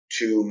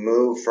to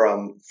move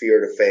from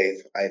fear to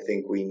faith, I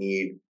think we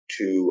need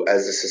to,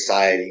 as a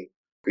society,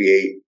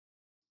 create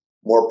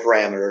more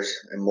parameters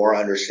and more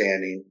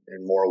understanding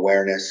and more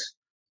awareness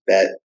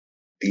that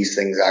these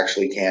things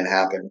actually can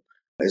happen.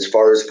 As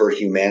far as for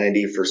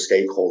humanity, for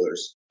stakeholders.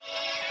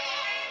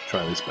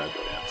 Try this bad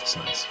boy out for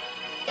science.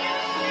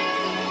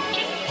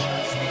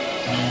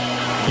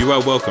 You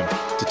are welcome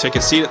to take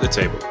a seat at the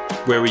table,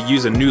 where we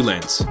use a new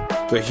lens,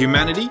 where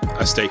humanity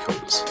are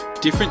stakeholders.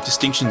 Different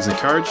distinctions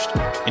encouraged,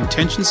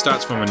 intention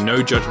starts from a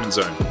no judgment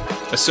zone.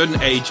 A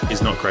certain age is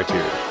not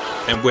criteria,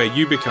 and where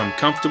you become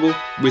comfortable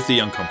with the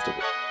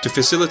uncomfortable to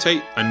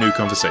facilitate a new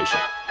conversation.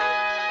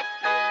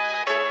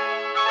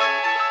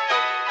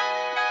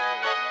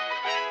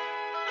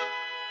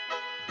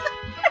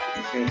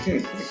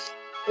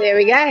 There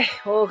we go.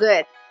 All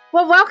good.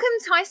 Well, welcome,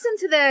 Tyson,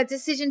 to the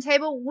decision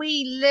table.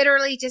 We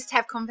literally just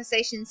have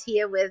conversations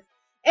here with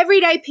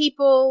everyday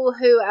people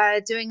who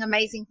are doing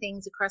amazing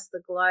things across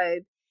the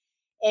globe.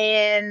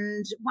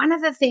 And one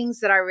of the things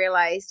that I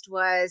realized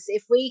was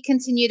if we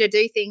continue to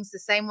do things the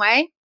same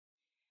way,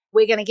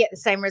 we're going to get the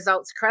same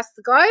results across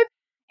the globe.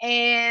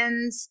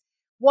 And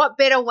what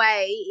better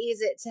way is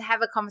it to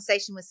have a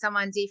conversation with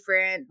someone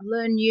different,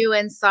 learn new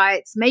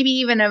insights, maybe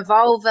even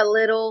evolve a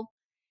little.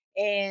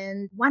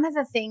 And one of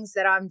the things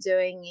that I'm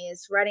doing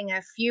is writing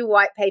a few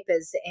white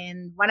papers,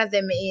 and one of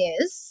them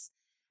is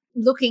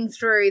looking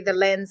through the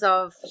lens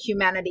of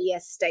humanity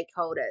as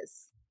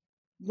stakeholders.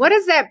 What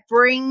does that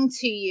bring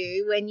to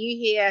you when you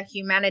hear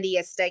humanity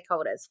as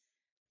stakeholders?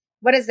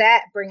 What does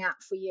that bring up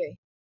for you?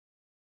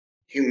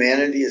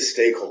 Humanity as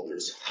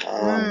stakeholders.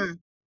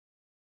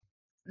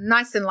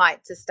 Nice and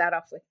light to start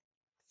off with.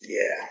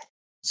 Yeah.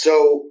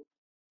 So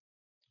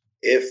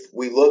if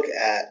we look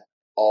at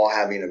all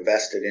having a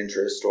vested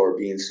interest or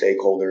being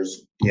stakeholders,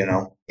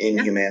 in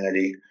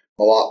humanity,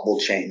 a lot will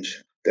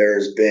change.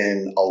 There's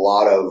been a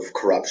lot of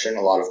corruption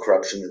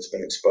that's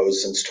been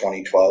exposed since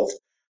 2012.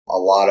 A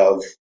lot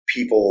of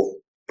people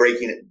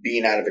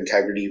being out of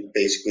integrity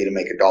basically to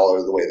make a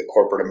dollar, the way that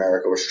corporate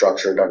America was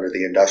structured under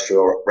the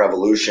Industrial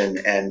Revolution.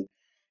 And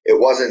it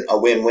wasn't a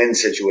win-win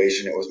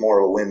situation. It was more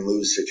of a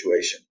win-lose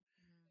situation.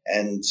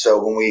 And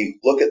so when we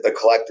look at the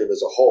collective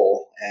as a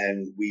whole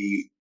and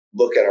we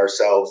look at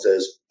ourselves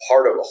as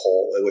part of a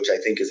whole, which I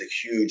think is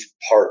a huge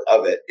part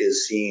of it,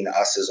 is seeing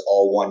us as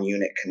all one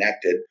unit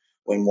connected.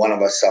 When one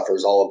of us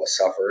suffers, all of us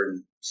suffer,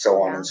 and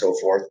so on and so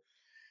forth.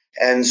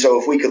 And so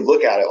if we could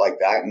look at it like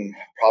that and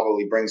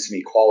probably bring some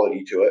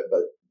equality to it,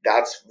 but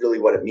that's really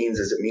what it means,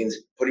 is it means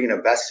putting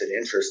a vested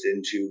interest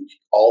into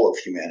all of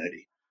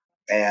humanity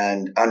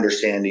and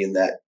understanding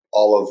that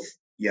all of,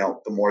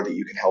 the more that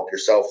you can help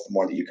yourself, the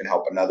more that you can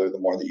help another, the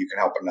more that you can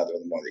help another,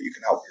 the more that you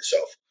can help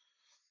yourself.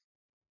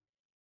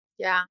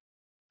 Yeah,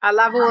 I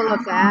love all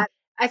of that.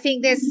 I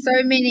think there's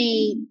so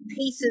many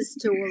pieces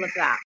to all of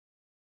that.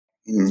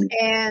 Mm-hmm.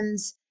 And,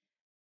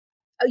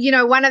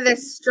 one of the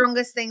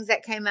strongest things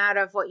that came out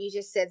of what you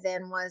just said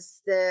then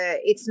was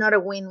it's not a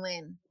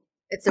win-win.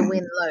 It's a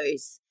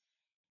win-lose.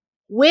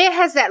 Where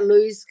has that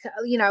lose,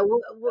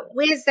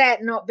 where's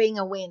that not being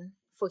a win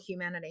for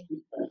humanity?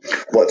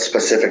 What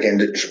specific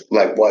industry?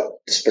 Like what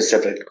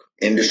specific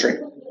industry?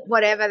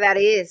 Whatever that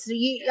is.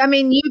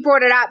 You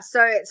brought it up,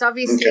 so it's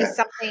obviously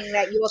something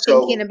that you're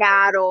thinking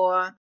about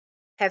or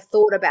have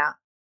thought about.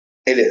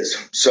 It is.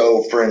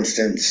 So, for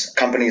instance,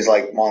 companies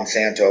like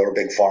Monsanto or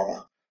Big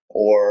Pharma,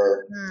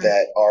 or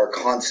that are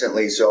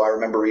constantly. So, I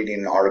remember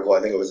reading an article.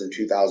 I think it was in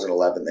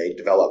 2011. They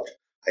developed,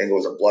 I think it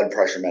was a blood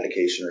pressure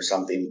medication or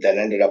something that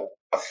ended up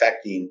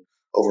affecting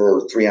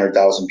over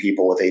 300,000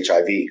 people with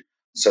HIV.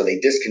 So they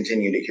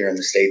discontinued it here in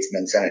the States and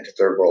then sent it to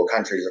third world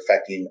countries,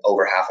 affecting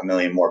over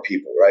 500,000 more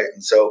people, right?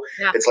 And so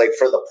It's like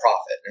for the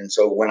profit. And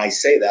so when I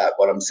say that,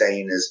 what I'm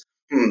saying is,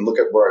 look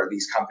at where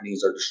these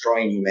companies are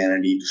destroying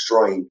humanity,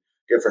 destroying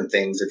different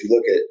things. If you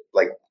look at,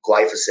 like,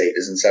 glyphosate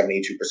is in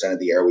 72% of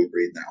the air we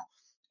breathe now,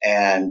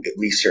 and at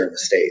least here in the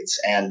States.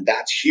 And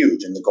that's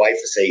huge. And the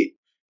glyphosate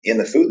in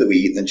the food that we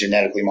eat, the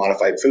genetically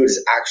modified food,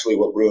 is actually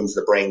what ruins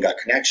the brain-gut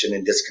connection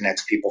and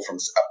disconnects people from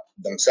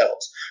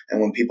themselves. And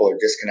when people are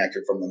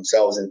disconnected from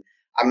themselves, and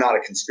I'm not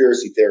a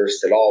conspiracy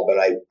theorist at all, but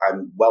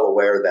I'm well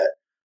aware that,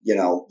 the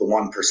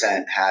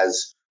 1%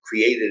 has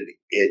created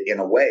it in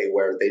a way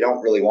where they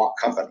don't really want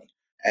company.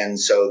 And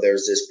so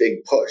there's this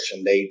big push,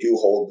 and they do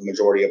hold the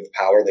majority of the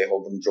power. They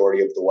hold the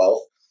majority of the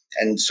wealth.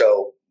 And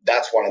so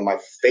that's one of my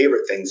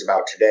favorite things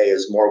about today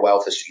is more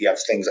wealth. You have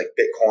things like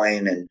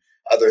Bitcoin and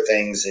other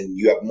things, and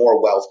you have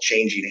more wealth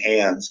changing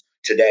hands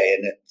today.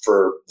 And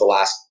for the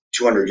last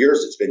 200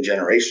 years, it's been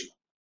generational.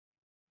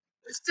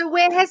 So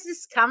where has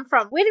this come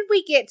from? Where did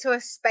we get to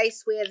a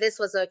space where this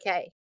was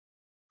okay?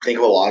 I think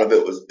a lot of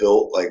it was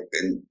built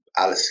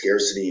out of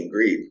scarcity and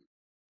greed.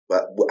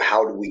 But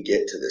how do we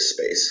get to this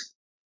space?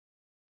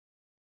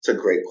 It's a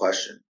great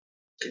question.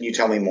 Can you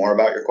tell me more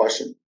about your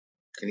question?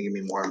 Can you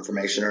give me more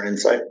information or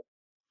insight?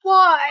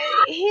 Well,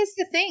 here's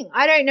the thing.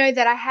 I don't know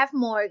that I have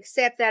more,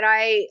 except that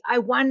I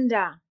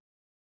wonder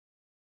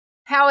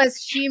how, as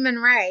human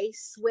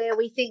race, where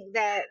we think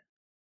that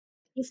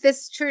if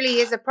this truly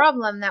is a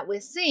problem that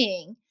we're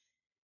seeing,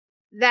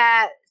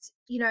 that,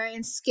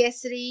 and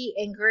scarcity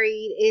and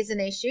greed is an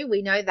issue.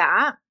 We know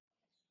that.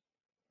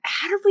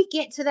 How did we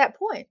get to that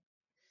point?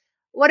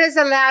 What has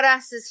allowed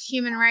us as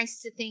human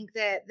race to think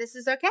that this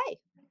is okay?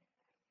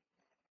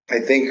 I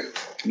think,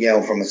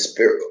 from a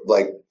spirit,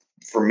 like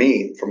for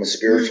me, from a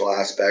spiritual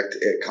aspect,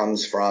 it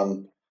comes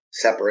from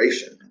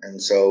separation.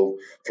 And so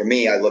for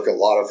me, I look at a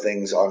lot of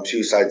things on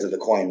two sides of the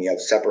coin. You have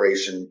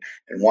separation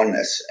and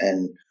oneness.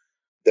 And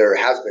there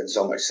has been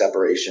so much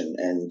separation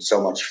and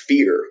so much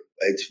fear.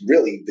 It's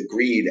really the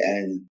greed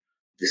and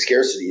the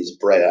scarcity is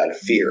bred out of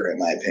fear, in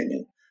my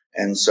opinion.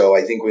 And so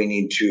I think we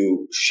need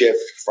to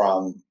shift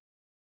from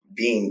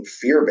being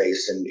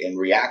fear-based and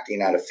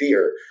reacting out of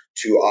fear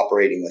to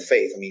operating with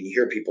faith. I mean, you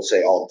hear people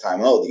say all the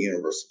time, "Oh, the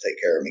universe will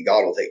take care of me.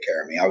 God will take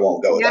care of me. I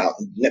won't go without."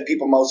 And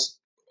people most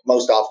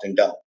often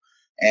don't.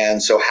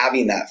 And so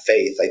having that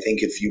faith, I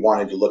think if you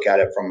wanted to look at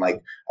it from like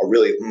a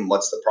really,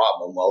 what's the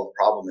problem? Well, the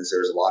problem is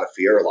there's a lot of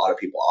fear. A lot of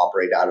people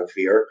operate out of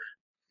fear,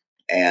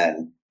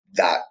 and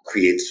that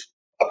creates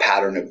a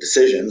pattern of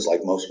decisions.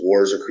 Like most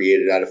wars are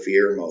created out of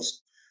fear.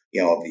 Most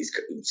of these.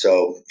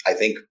 So I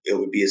think it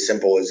would be as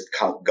simple as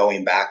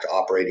going back to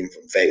operating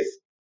from faith.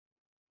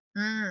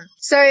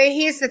 So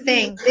here's the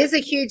thing: there's a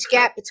huge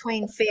gap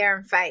between fear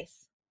and faith.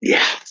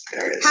 Yeah,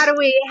 there is. How do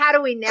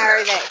we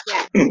narrow that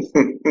gap?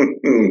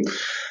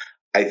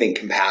 I think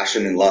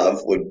compassion and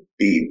love would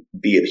be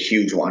a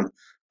huge one.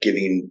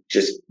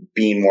 Just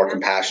being more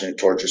compassionate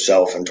towards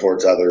yourself and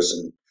towards others,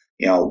 and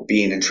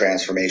being in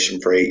transformation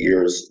for 8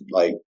 years,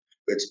 like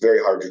it's very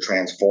hard to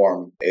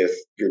transform if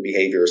your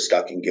behavior is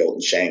stuck in guilt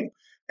and shame.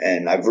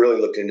 And I've really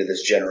looked into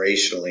this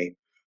generationally,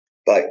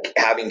 but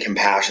having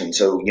compassion.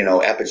 So,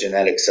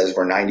 epigenetics says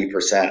we're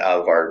 90%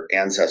 of our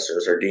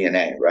ancestors are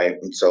DNA, right?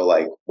 And so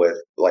with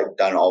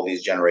done all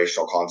these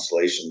generational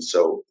constellations.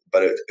 So,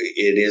 but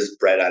it is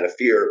bred out of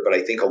fear, but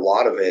I think a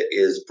lot of it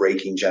is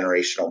breaking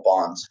generational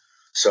bonds.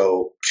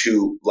 So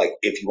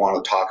if you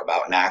want to talk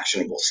about an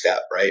actionable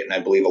step, right? And I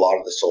believe a lot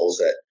of the souls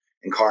that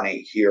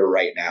incarnate here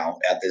right now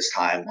at this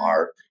time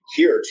are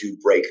here to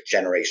break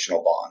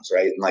generational bonds,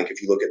 right? And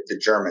if you look at the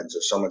Germans,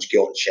 there's so much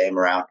guilt and shame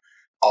around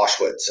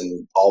Auschwitz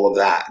and all of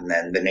that. And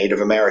then the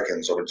Native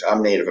Americans, which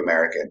I'm Native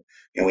American,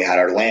 we had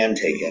our land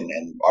taken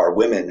and our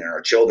women and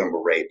our children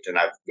were raped. And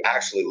I've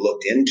actually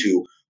looked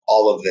into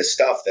all of this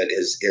stuff that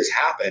has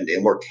happened,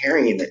 and we're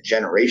carrying it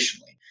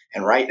generationally.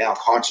 And right now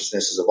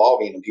consciousness is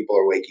evolving and people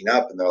are waking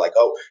up and they're like,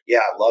 oh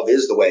yeah, love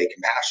is the way.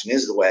 Compassion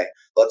is the way.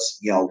 Let's,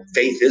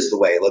 faith is the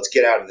way. Let's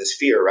get out of this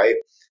fear. Right.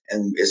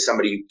 And as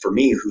somebody for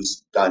me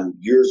who's done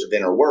years of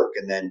inner work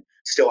and then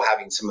still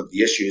having some of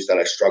the issues that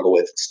I struggle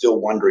with,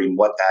 still wondering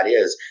what that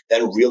is,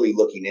 then really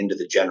looking into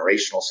the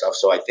generational stuff.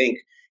 So I think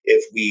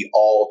if we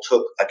all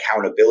took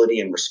accountability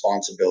and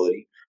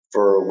responsibility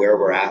for where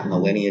we're at and the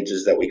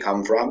lineages that we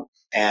come from,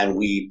 and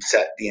we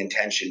set the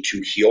intention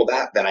to heal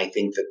that, then I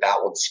think that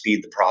would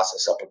speed the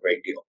process up a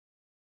great deal.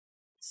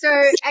 So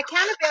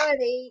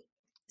accountability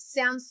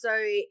sounds so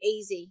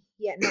easy,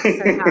 yet not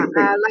so hard.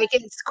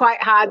 It's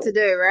quite hard to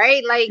do,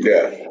 right?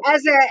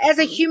 As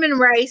a human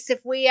race,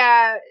 if we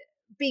are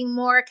being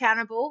more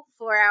accountable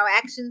for our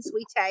actions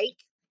we take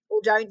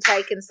or don't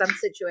take in some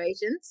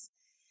situations,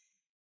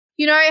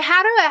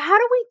 how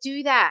do we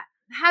do that?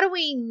 How do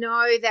we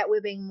know that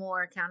we're being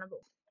more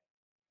accountable?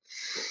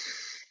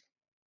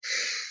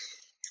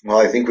 Well,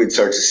 I think we'd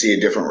start to see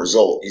a different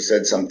result. You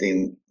said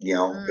something,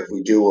 if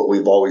we do what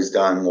we've always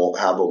done, we'll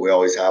have what we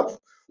always have.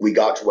 We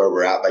got to where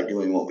we're at by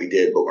doing what we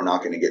did, but we're not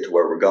going to get to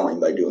where we're going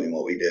by doing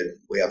what we did.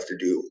 We have to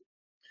do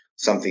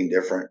something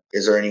different.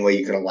 Is there any way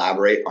you can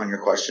elaborate on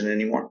your question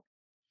anymore?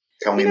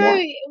 Tell me more.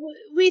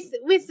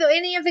 With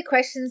any of the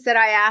questions that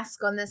I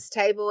ask on this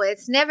table,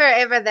 it's never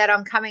ever that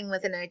I'm coming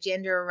with an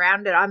agenda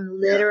around it. I'm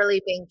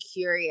literally being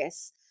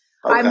curious.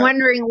 Okay. I'm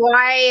wondering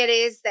why it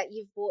is that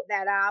you've brought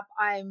that up.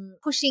 I'm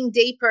pushing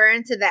deeper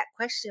into that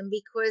question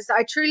because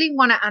I truly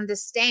want to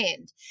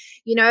understand.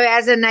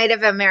 As a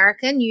Native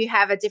American, you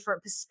have a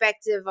different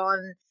perspective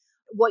on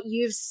what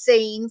you've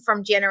seen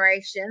from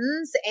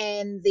generations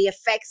and the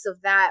effects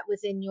of that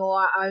within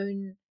your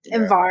own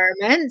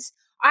environment.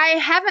 I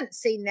haven't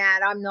seen that.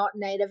 I'm not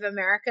Native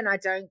American. I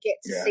don't get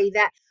to see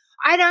that.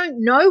 I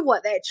don't know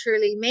what that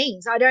truly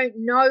means. I don't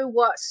know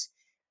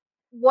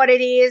what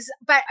it is,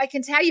 but I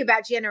can tell you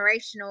about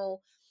generational,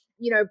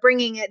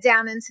 bringing it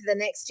down into the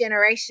next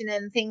generation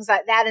and things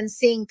like that, and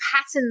seeing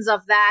patterns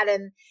of that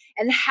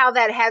and how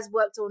that has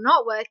worked or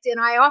not worked. And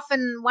I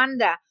often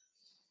wonder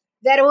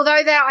that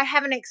although that I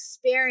haven't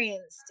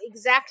experienced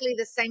exactly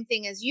the same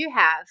thing as you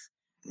have,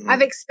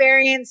 I've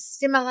experienced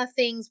similar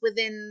things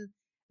within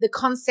the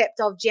concept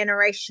of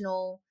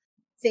generational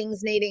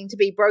things needing to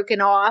be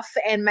broken off,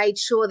 and made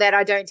sure that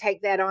I don't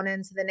take that on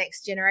into the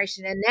next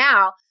generation. And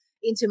now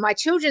into my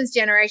children's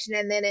generation,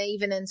 and then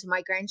even into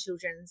my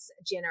grandchildren's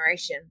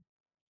generation.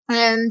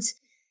 And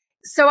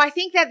so I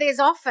think that there's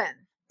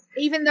often,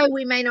 even though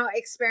we may not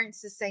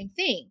experience the same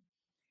thing,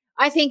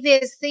 I think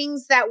there's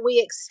things that we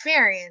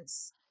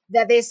experience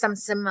that there's some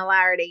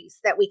similarities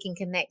that we can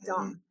connect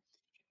on.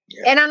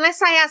 Yeah. And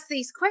unless I ask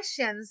these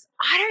questions,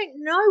 I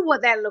don't know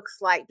what that looks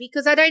like,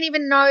 because I don't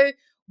even know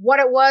what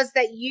it was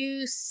that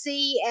you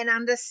see and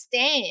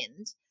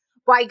understand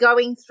by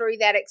going through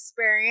that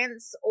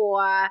experience,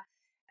 or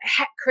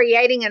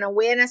creating an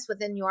awareness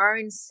within your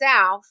own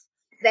self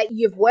that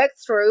you've worked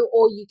through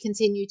or you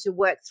continue to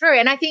work through.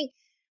 And I think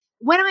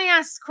when I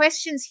ask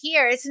questions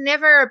here, it's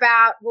never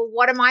about, well,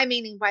 what am I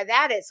meaning by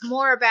that? It's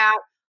more about,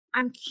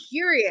 I'm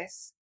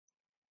curious.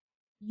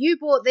 You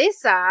brought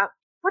this up.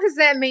 What does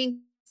that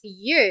mean for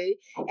you?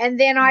 And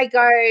then I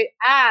go,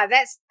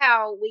 that's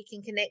how we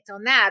can connect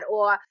on that.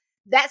 Or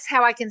that's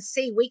how I can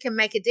see we can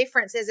make a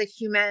difference as a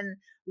human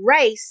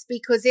race,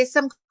 because there's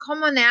some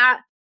common out.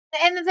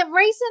 And the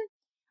reason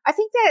I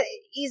think that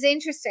is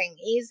interesting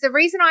is the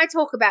reason I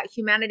talk about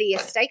humanity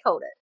as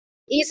stakeholder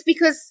is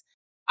because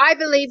I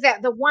believe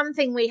that the one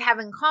thing we have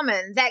in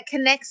common that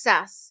connects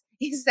us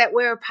is that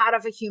we're a part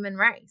of a human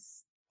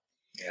race.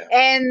 Yeah.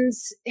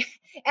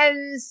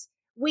 And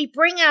we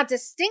bring our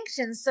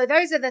distinctions. So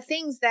those are the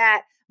things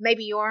that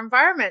maybe your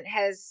environment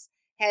has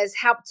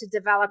helped to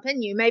develop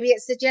in you. Maybe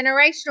it's the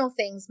generational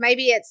things.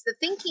 Maybe it's the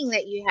thinking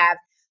that you have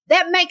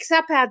that makes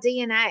up our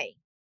DNA.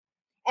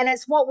 And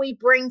it's what we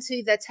bring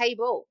to the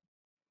table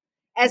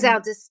as our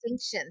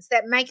distinctions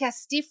that make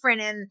us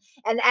different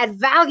and add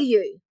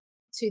value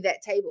to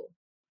that table.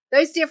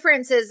 Those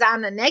differences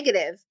aren't a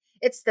negative.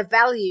 It's the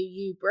value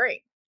you bring.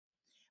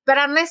 But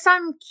unless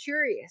I'm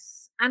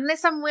curious,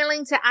 unless I'm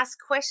willing to ask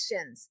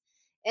questions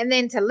and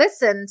then to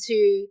listen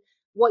to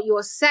what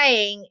you're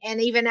saying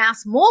and even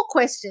ask more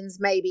questions,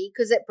 maybe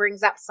because it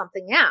brings up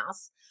something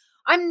else,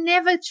 I'm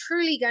never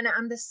truly going to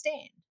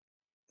understand.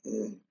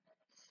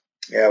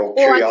 Yeah, well,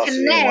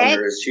 curiosity and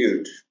wonder is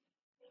huge.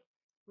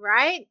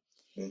 Right?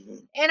 Mm-hmm.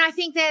 And I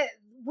think that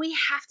we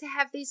have to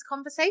have these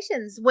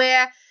conversations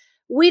where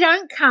we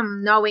don't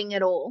come knowing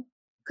it all.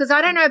 Because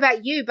I don't know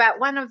about you, but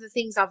one of the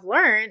things I've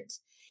learned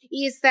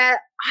is that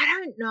I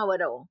don't know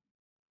it all.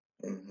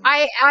 Mm-hmm.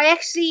 I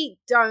actually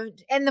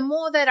don't. And the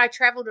more that I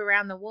traveled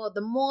around the world,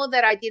 the more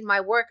that I did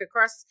my work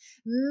across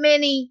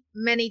many,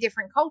 many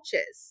different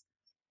cultures,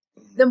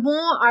 the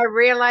more I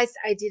realized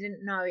I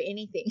didn't know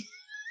anything.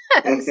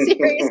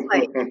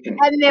 Seriously.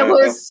 And there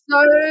was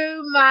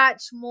so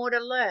much more to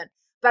learn.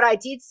 But I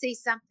did see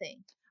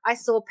something. I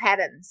saw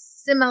patterns,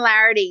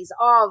 similarities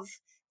of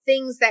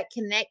things that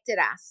connected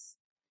us.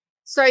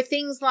 So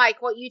things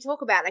like what you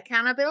talk about,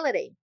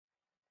 accountability.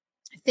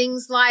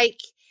 Things like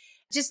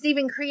just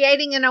even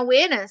creating an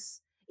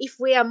awareness. If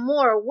we are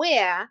more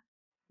aware,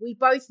 we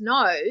both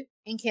know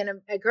and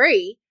can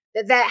agree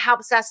that that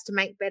helps us to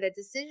make better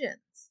decisions.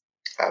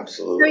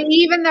 Absolutely. So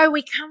even though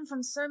we come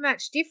from so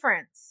much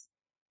difference,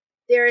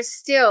 there is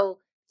still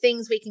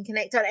things we can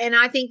connect on. And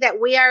I think that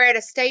we are at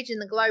a stage in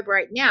the globe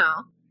right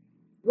now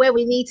where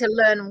we need to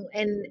learn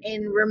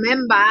and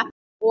remember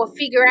or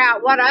figure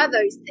out what are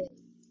those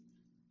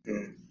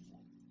things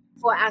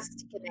for us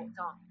to connect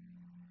on.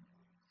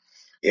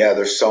 Yeah,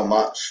 there's so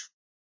much.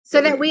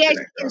 So that we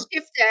actually can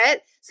shift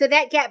it. So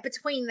that gap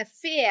between the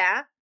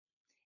fear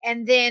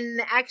and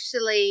then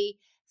actually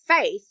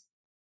faith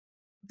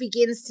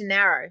begins to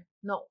narrow,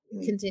 not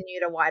continue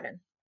to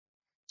widen.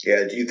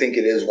 Yeah. Do you think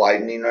it is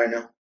widening right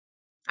now?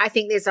 I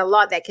think there's a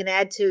lot that can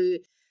add to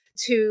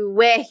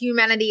where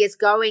humanity is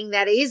going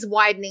that is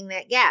widening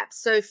that gap.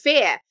 So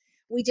fear,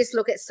 we just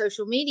look at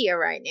social media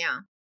right now.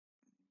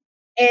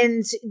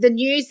 And the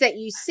news that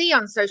you see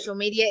on social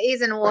media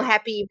isn't all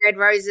happy, red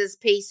roses,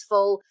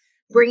 peaceful,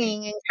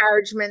 bringing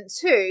encouragement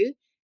to.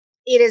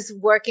 It is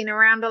working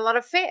around a lot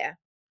of fear.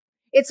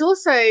 It's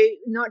also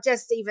not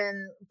just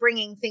even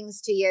bringing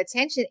things to your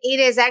attention. It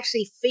is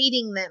actually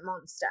feeding that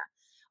monster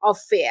of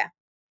fear.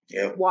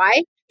 Yeah.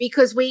 Why?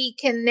 Because we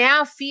can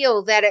now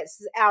feel that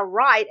it's our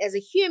right as a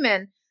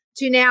human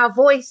to now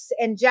voice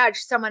and judge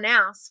someone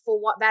else for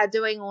what they're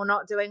doing or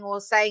not doing or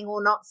saying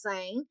or not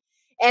saying.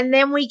 And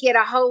then we get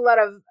a whole lot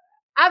of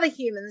other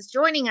humans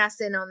joining us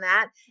in on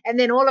that. And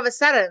then all of a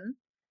sudden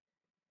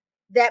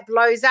that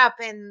blows up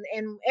and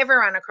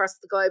everyone across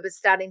the globe is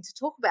starting to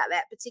talk about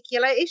that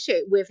particular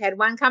issue. We've had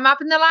one come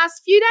up in the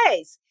last few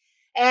days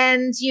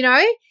and,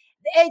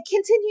 it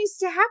continues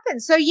to happen.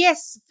 So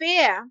yes,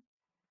 fear,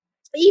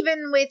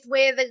 even with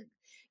where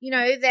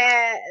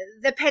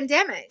the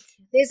pandemic,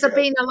 there's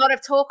been a lot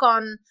of talk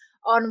on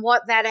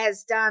what that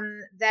has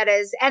done.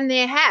 And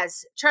there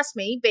has, trust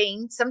me,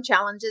 been some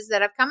challenges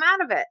that have come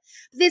out of it.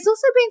 But there's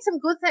also been some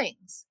good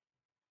things,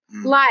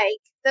 like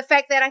the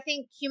fact that I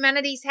think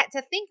humanity's had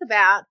to think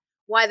about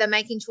why they're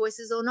making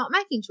choices or not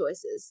making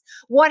choices.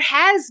 What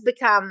has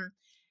become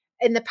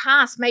in the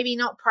past, maybe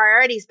not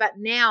priorities, but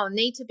now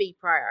need to be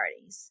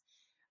priorities,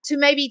 to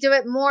maybe do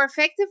it more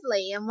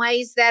effectively in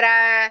ways that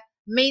are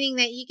meaning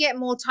that you get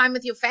more time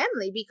with your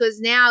family, because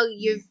now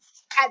you've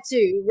had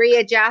to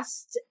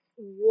readjust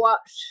what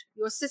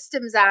your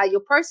systems are,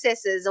 your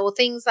processes or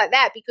things like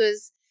that,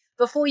 because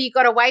before you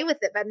got away with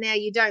it, but now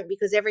you don't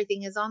because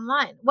everything is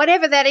online,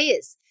 whatever that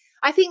is.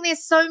 I think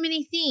there's so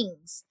many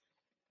things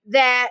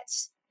that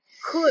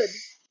could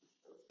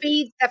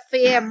feed the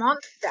fear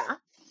monster,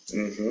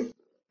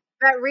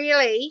 but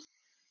really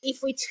if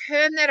we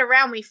turn that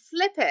around, we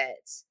flip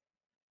it,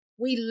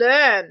 we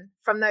learn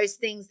from those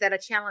things that are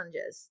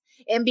challenges.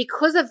 And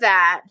because of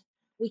that,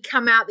 we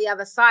come out the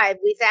other side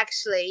with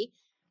actually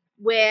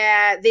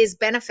where there's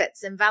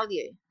benefits and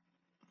value.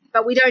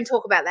 But we don't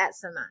talk about that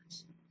so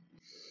much.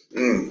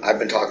 I've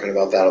been talking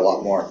about that a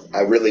lot more.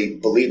 I really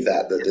believe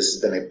that this has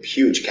been a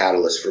huge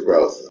catalyst for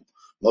growth.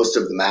 Most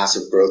of the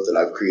massive growth that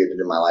I've created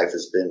in my life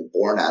has been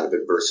born out of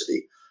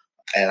adversity.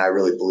 And I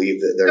really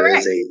believe that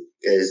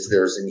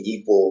there's an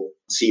equal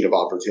seed of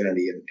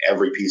opportunity in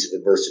every piece of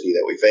adversity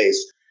that we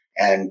face.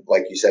 And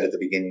like you said at the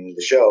beginning of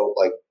the show,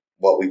 like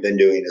what we've been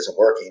doing isn't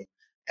working.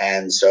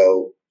 And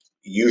so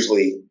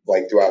usually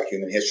like throughout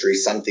human history,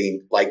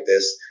 something like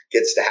this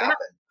gets to happen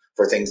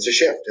for things to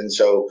shift. And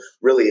so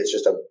really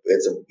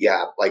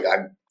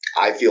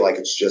I feel like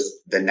it's just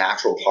the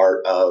natural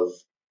part of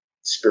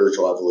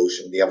spiritual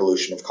evolution, the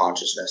evolution of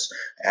consciousness.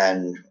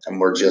 And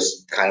we're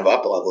just kind of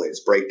up leveling.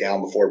 It's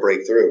breakdown before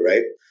breakthrough,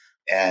 right?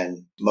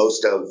 And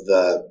most of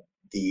the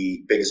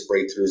biggest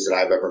breakthroughs that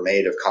I've ever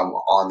made have come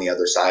on the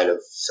other side of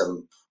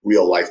some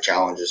real life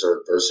challenges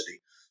or adversity.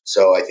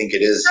 So I think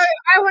it is. So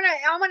I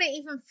want to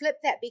even flip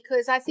that,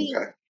 because I think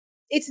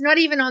it's not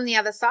even on the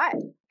other side.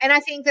 And I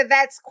think that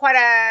that's quite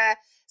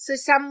so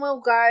some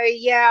will go,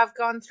 yeah, I've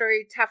gone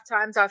through tough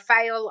times. I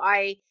fail.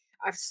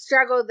 I've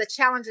struggled. The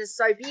challenge is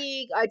so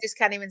big. I just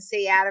can't even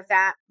see out of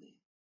that.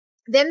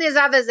 Then there's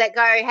others that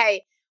go,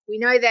 hey, we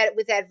know that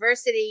with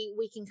adversity,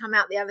 we can come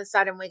out the other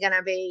side and we're going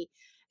to be,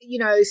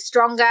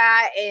 stronger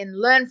and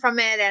learn from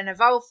it and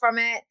evolve from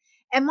it.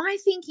 And my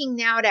thinking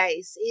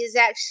nowadays is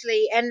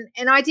actually, and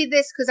I did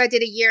this because I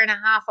did 1.5 years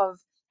of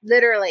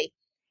literally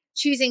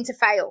choosing to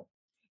fail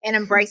and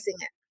embracing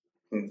it.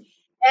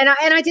 And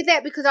I did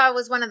that because I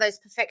was one of those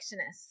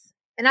perfectionists.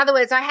 In other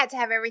words, I had to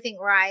have everything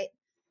right.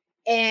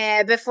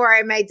 And before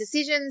I made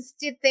decisions,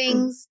 did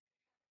things.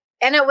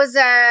 And it was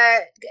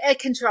a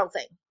control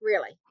thing,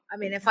 really. I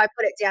mean, if I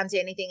put it down to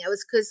anything, it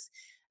was because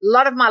a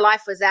lot of my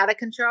life was out of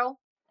control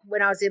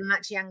when I was a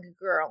much younger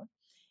girl.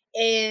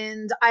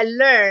 And I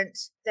learned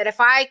that if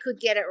I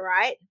could get it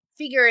right,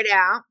 figure it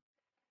out,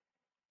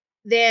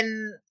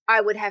 then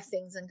I would have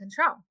things in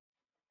control.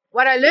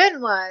 What I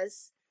learned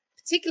was,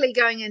 particularly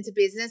going into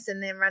business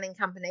and then running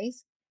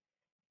companies,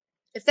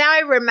 if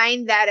I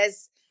remained that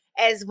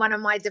as one of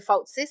my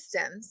default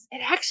systems,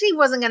 it actually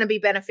wasn't going to be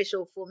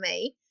beneficial for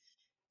me,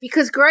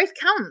 because growth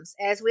comes,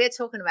 as we're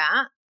talking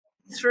about,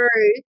 through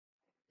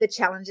the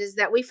challenges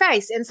that we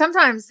face. And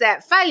sometimes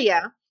that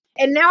failure,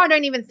 and now I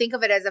don't even think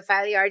of it as a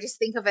failure, I just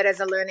think of it as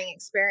a learning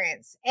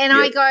experience. And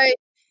I go,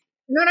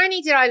 not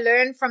only did I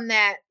learn from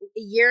that 1.5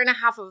 years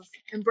of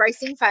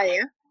embracing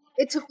failure,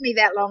 it took me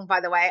that long, by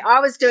the way.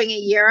 I was doing 1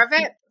 year of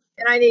it,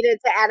 and I needed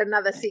to add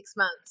another 6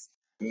 months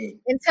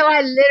until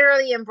I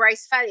literally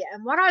embraced failure.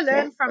 And what I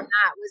learned from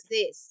that was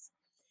this,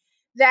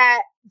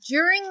 that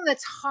during the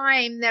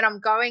time that I'm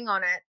going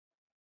on it,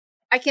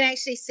 I can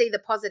actually see the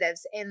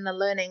positives and the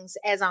learnings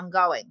as I'm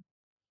going,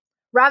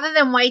 rather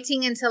than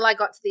waiting until I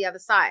got to the other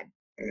side.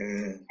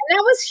 And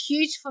that was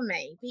huge for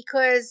me,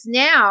 because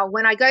now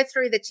when I go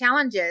through the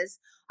challenges,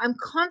 I'm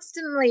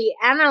constantly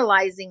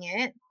analyzing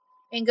it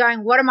and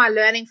going, what am I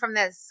learning from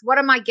this? What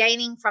am I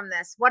gaining from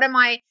this?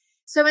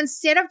 So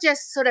instead of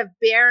just sort of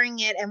bearing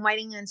it and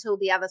waiting until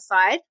the other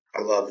side,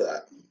 I love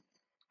that.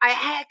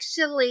 I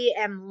actually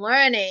am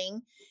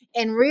learning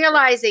and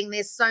realizing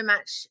there's so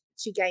much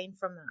to gain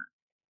from that.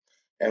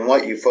 And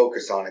what you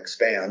focus on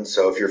expands.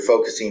 So if you're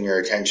focusing your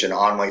attention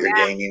on what you're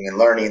gaining and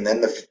learning,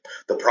 then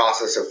the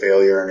process of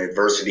failure and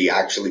adversity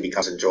actually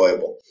becomes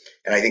enjoyable.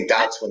 And I think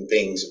that's when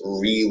things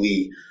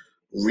really,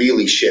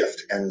 really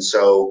shift. And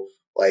so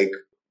like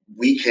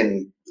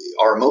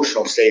our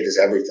emotional state is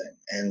everything.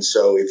 And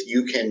so if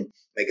you can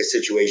make a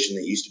situation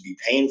that used to be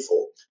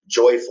painful,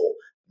 joyful,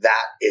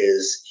 that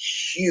is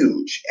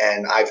huge.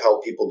 And I've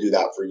helped people do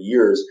that for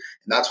years.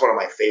 And that's one of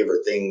my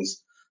favorite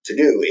things to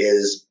do,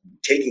 is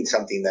taking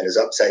something that has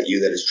upset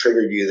you, that has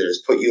triggered you, that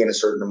has put you in a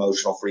certain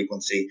emotional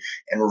frequency,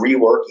 and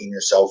reworking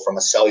yourself from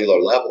a cellular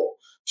level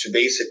to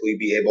basically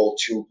be able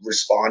to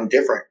respond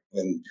different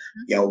and,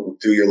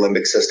 through your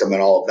limbic system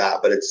and all of that.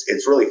 But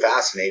it's really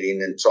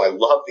fascinating. And so I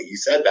love that you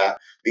said that,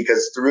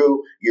 because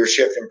through your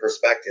shift in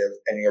perspective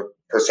and your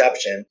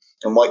perception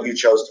and what you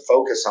chose to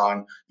focus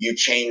on, you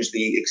change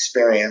the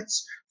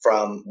experience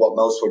from what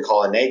most would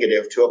call a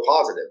negative to a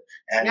positive.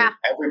 And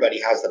everybody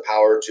has the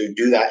power to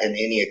do that in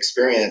any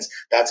experience.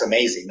 That's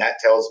amazing. That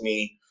tells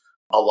me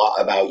a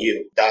lot about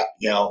you.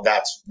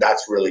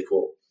 That's really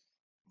cool.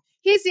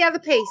 Here's the other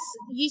piece.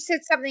 You said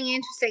something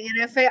interesting,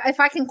 and if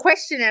I can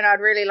question it, I'd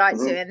really like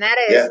to. And that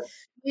is,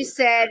 you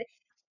said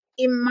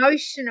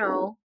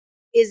emotional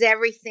is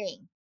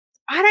everything.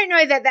 I don't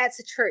know that that's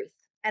a truth,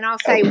 and I'll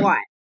say why.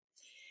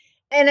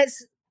 And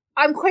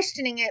I'm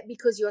questioning it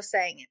because you're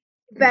saying it.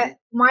 But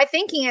my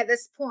thinking at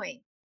this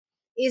point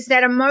is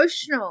that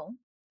emotional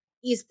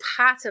is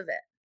part of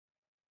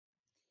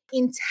it.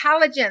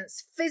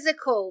 Intelligence,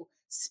 physical,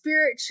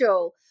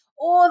 spiritual,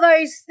 all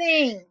those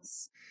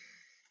things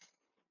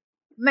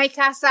make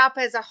us up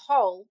as a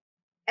whole,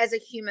 as a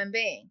human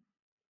being.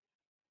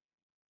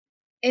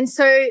 And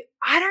so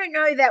I don't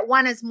know that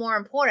one is more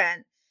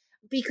important,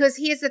 because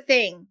here's the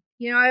thing,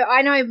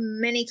 I know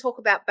many talk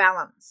about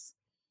balance.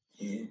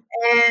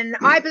 And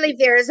I believe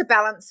there is a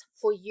balance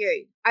for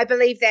you. I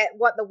believe that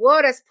what the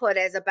world has put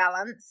as a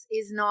balance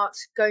is not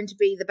going to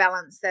be the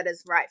balance that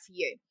is right for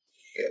you.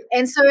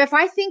 And so if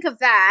I think of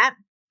that,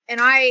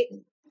 and I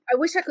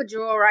wish I could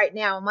draw right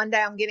now, and one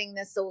day I'm getting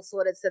this all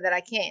sorted so that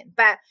I can.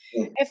 But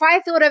if I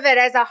thought of it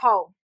as a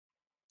whole,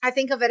 I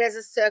think of it as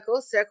a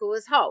circle. Circle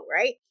is whole,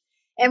 right?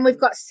 And we've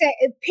got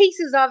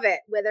pieces of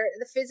it, whether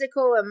the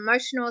physical,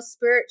 emotional,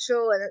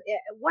 spiritual, and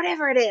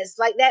whatever it is,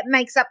 like that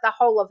makes up the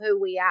whole of who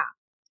we are.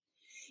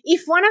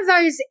 If one of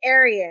those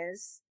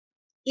areas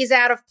is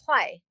out of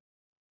play,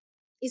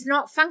 is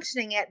not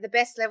functioning at the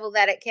best level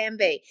that it can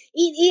be, it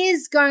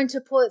is going to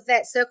put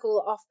that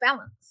circle off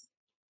balance.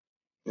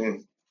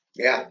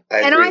 Yeah, I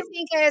agree. I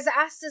think as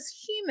us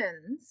as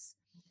humans,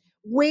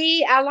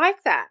 we are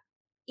like that.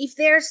 If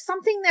there's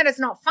something that is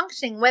not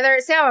functioning, whether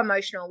it's our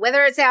emotional,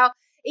 whether it's our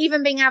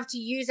even being able to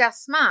use our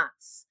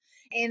smarts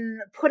and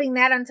putting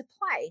that into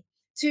play,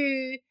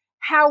 to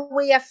how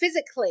we are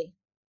physically,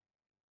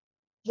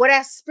 what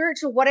our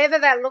spiritual, whatever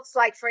that looks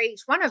like for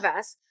each one of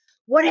us,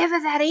 whatever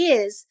that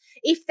is,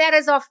 if that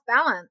is off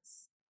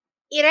balance,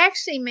 it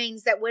actually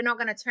means that we're not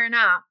going to turn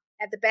up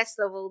at the best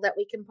level that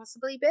we can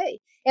possibly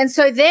be. And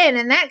so then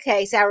in that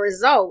case, our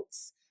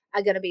results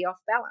are going to be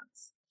off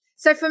balance.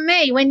 So for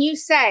me, when you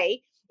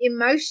say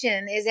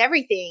emotion is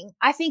everything,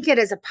 I think it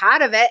is a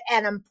part of it,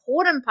 an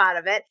important part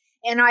of it.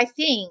 And I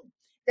think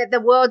that the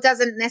world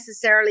doesn't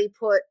necessarily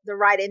put the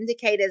right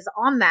indicators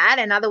on that.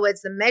 In other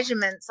words, the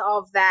measurements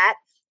of that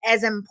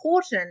as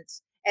important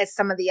as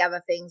some of the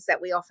other things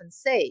that we often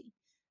see.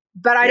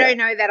 But I don't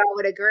know that I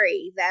would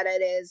agree that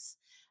it is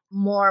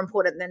more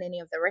important than any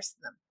of the rest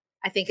of them.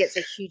 I think it's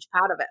a huge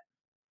part of it.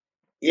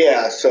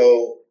 Yeah,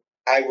 so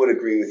I would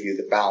agree with you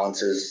that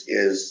balance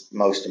is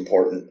most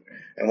important.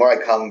 And where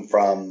I come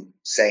from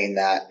saying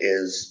that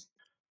is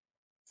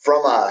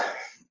from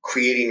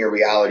creating your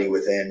reality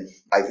within.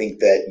 I think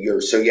that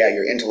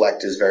your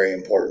intellect is very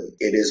important.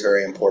 It is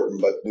very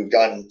important, but we've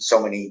done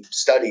so many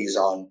studies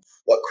on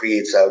what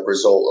creates a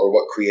result or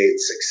what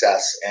creates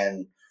success.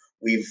 And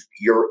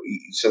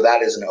so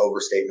that is an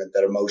overstatement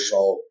that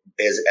emotional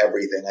is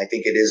everything. I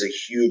think it is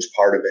a huge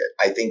part of it.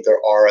 I think there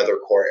are other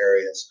core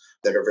areas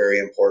that are very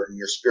important.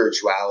 Your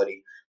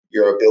spirituality,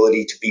 your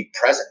ability to be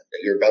present,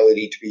 your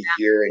ability to be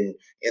here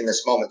in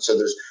this moment. So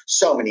there's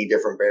so many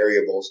different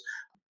variables.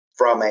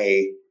 From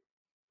a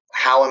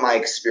how am I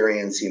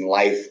experiencing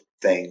life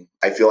thing,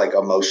 I feel like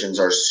emotions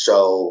are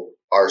so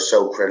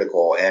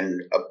critical,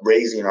 and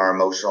raising our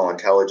emotional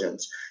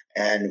intelligence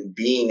and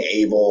being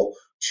able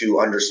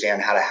to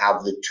understand how to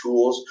have the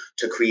tools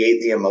to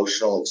create the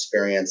emotional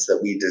experience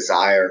that we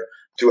desire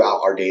throughout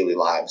our daily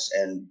lives,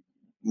 and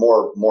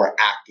more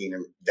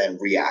acting than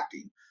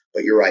reacting.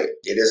 But you're right,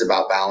 it is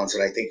about balance.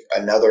 And I think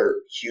another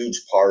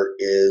huge part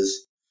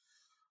is,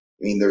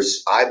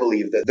 I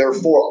believe that there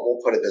are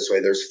we'll put it this way,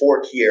 there's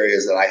 4 key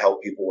areas that I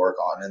help people work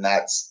on, and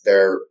that's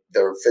their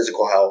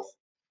physical health,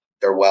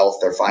 their wealth,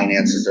 their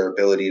finances, their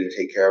ability to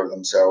take care of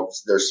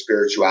themselves, their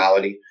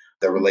spirituality,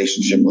 their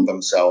relationship with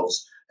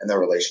themselves, and their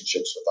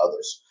relationships with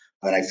others.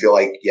 And I feel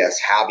like, yes,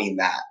 having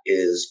that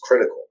is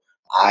critical.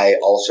 I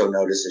also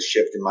notice a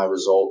shift in my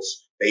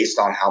results based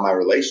on how my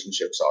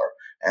relationships are.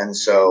 And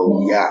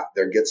so,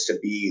 there gets to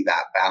be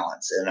that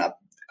balance. And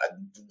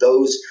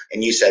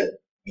and you said,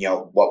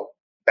 what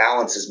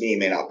balances me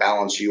may not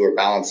balance you or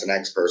balance the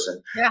next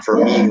person. Yeah.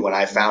 For me, when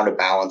I found a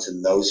balance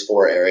in those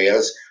 4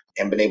 areas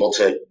and been able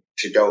to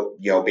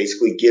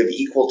basically give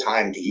equal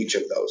time to each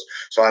of those.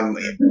 So I'm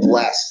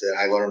blessed that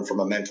I learned from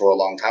a mentor a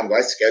long time ago.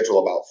 I schedule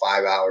about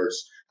 5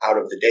 hours out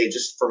of the day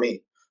just for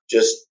me,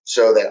 just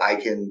so that I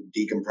can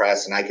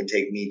decompress and I can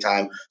take me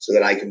time so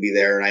that I can be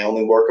there. And I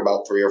only work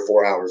about 3 or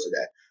 4 hours a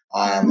day.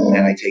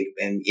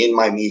 And in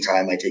my me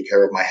time, I take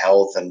care of my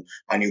health and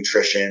my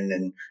nutrition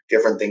and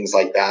different things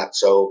like that.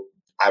 So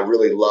I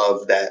really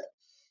love that.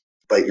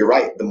 But you're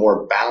right. The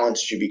more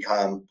balanced you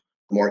become,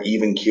 the more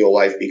even keel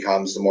life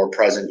becomes, the more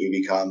present you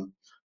become.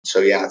 So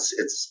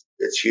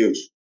it's huge.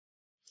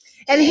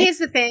 And here's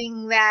the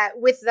thing, that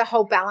with the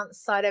whole balance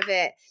side of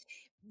it,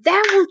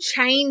 that will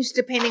change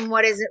depending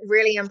what is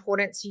really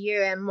important to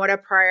you and what are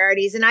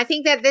priorities. And I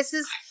think that this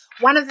is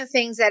one of the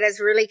things that is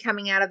really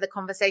coming out of the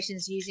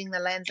conversations using the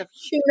lens of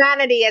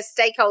humanity as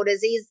stakeholders,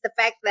 is the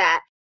fact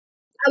that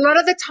a lot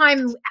of the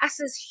time, us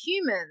as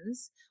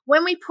humans,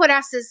 when we put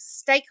us as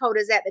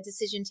stakeholders at the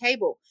decision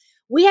table,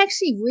 we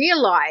actually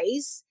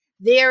realize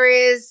there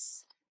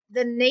is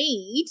the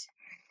need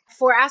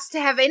for us to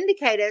have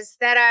indicators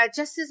that are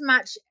just as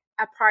much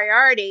a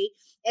priority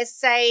as,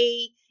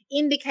 say,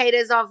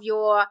 indicators of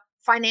your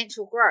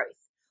financial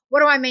growth.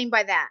 What do I mean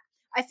by that?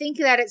 I think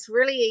that it's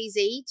really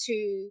easy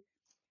to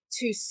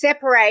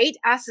separate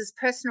us as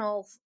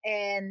personal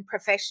and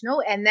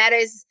professional, and that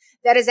is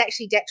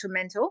actually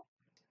detrimental.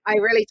 I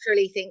really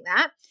truly think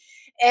that.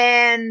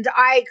 And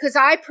because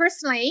I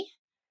personally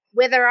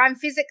whether I'm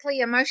physically,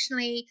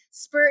 emotionally,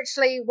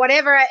 spiritually,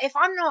 whatever, if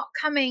I'm not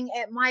coming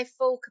at my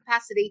full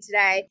capacity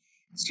today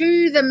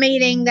to the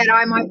meeting that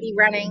I might be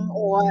running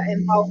or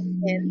involved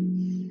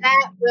in,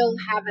 that will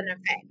have an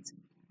effect.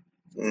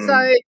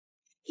 So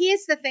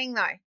here's the thing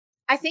though.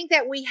 I think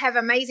that we have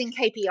amazing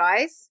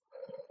KPIs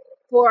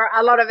for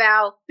a lot of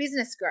our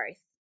business growth.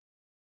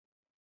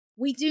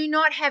 We do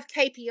not have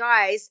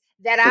KPIs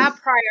that are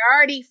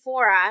priority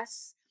for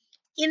us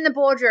in the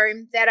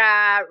boardroom that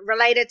are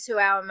related to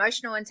our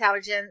emotional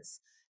intelligence,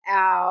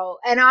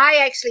 and I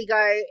actually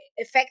go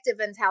effective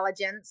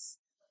intelligence.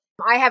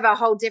 I have a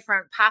whole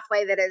different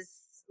pathway that is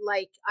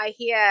like, I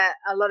hear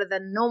a lot of the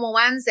normal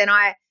ones, and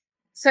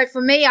so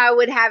for me, I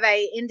would have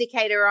a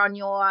indicator on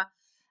your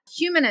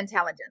human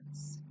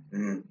intelligence.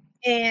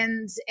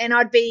 And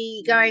I'd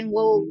be going,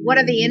 well, what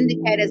are the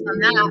indicators on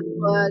that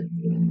for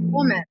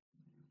performance?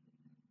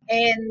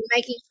 And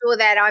making sure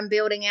that I'm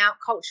building out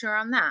culture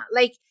on that.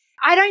 Like,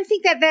 I don't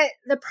think that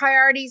the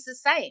priority is the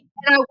same.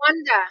 And I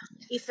wonder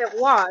if it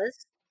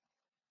was,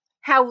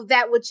 how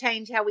that would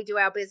change how we do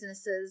our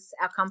businesses,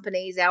 our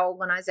companies, our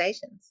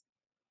organizations.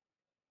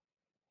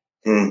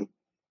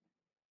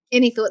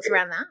 Any thoughts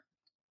around that?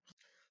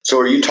 So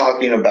are you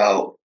talking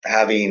about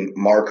having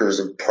markers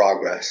of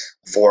progress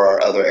for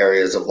our other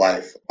areas of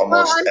life,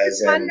 almost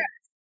as in...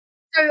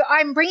 So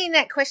I'm bringing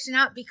that question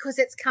up because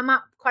it's come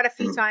up quite a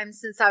few times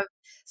since I've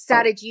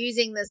started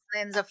using this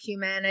lens of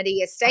humanity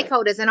as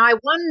stakeholders. And I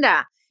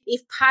wonder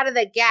if part of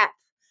the gap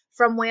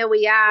from where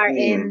we are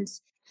and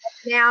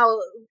now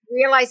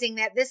realizing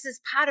that this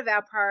is part of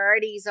our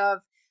priorities of,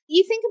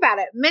 you think about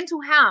it,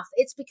 mental health,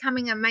 it's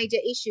becoming a major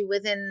issue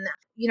within,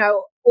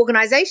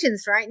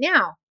 organizations right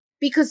now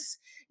because,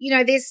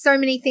 there's so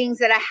many things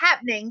that are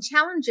happening,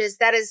 challenges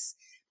that is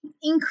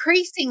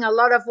increasing a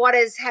lot of what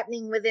is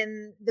happening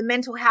within the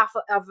mental health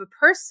of a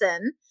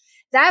person.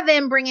 They're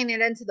then bringing it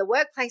into the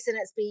workplace and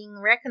it's being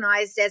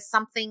recognized as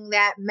something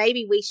that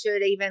maybe we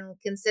should even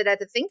consider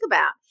to think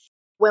about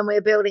when we're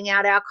building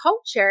out our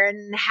culture.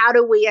 And how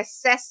do we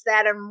assess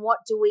that, and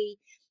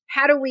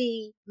how do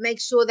we make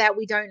sure that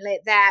we don't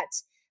let that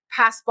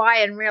pass by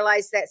and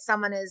realize that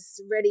someone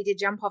is ready to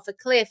jump off a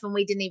cliff and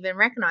we didn't even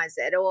recognize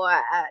it, or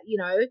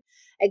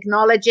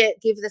acknowledge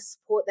it, give the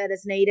support that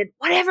is needed,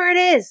 whatever it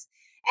is.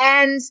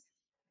 And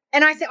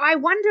I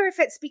wonder if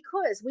it's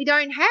because we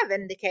don't have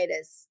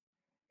indicators,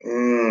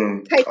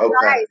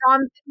 KPIs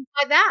on things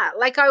like that.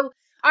 Like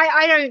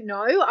I don't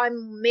know.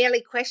 I'm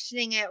merely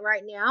questioning it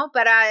right now,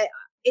 but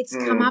it's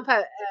come up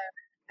a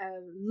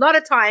lot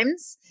of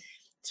times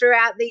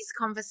throughout these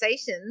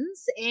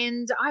conversations,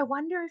 and I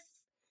wonder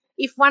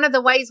if one of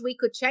the ways we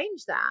could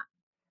change that.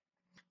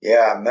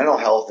 Yeah, mental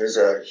health is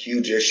a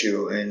huge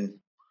issue, and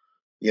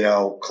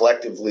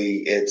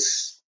collectively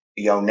it's,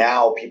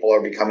 now people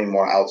are becoming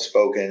more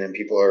outspoken and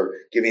people are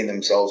giving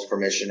themselves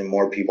permission and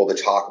more people to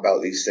talk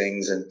about these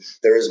things. And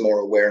there is more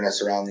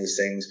awareness around these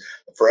things.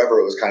 Forever,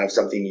 it was kind of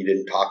something you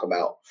didn't talk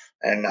about.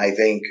 And I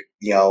think,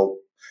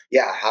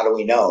 how do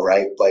we know,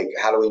 right? Like,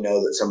 how do we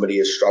know that somebody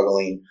is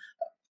struggling,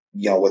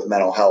 with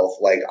mental health?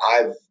 Like,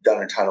 I've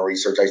done a ton of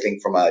research. I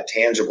think from a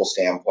tangible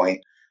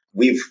standpoint,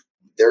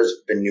 there's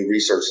been new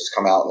research that's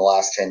come out in the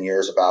last 10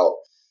 years about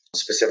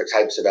specific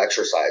types of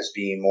exercise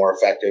being more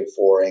effective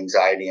for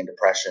anxiety and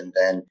depression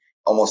than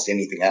almost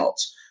anything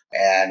else,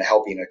 and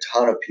helping a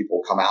ton of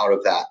people come out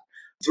of that,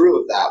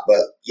 through that.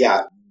 But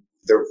yeah,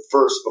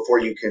 first, before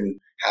you can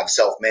have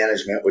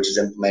self-management, which is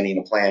implementing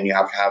a plan, you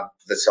have to have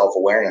the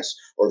self-awareness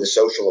or the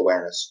social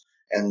awareness.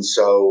 And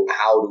so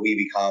how do we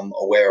become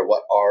aware?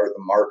 What are the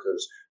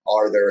markers?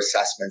 Are there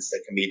assessments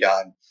that can be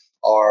done?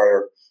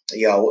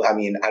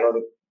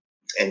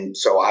 And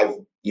so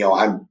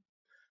I'm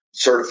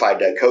certified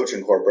to coach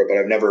in corporate, but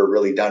I've never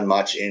really done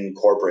much in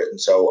corporate.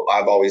 And so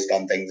I've always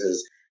done things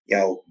as,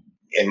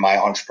 in my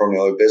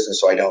entrepreneurial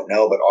business. So I don't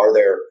know, but are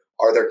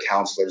there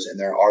counselors in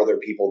there? Are there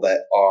people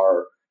that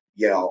are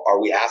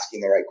we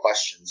asking the right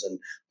questions? And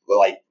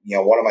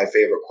one of my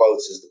favorite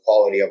quotes is, the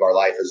quality of our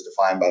life is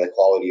defined by the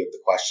quality of the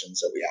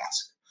questions that we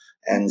ask.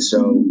 And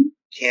so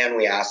can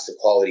we ask the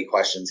quality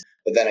questions?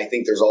 But then I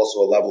think there's also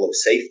a level of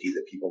safety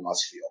that people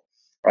must feel,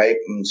 right?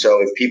 And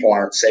so if people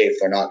aren't safe,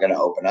 they're not going to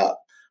open up.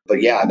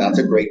 But yeah, that's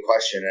a great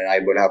question. And I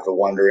would have to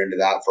wonder into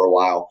that for a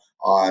while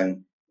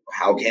on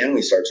how can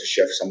we start to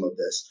shift some of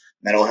this.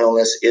 Mental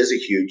illness is a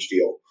huge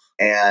deal.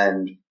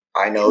 And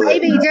I know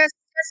maybe just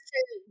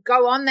to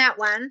go on that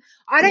one,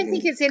 I don't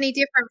think it's any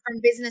different from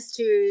business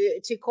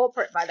to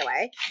corporate, by the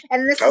way.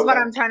 And this is what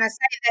I'm trying to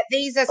say, that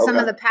these are some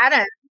of the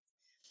patterns,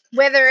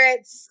 whether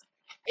it's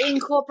in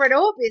corporate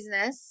or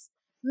business,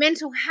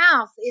 mental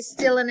health is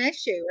still an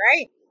issue,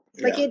 right?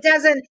 Like it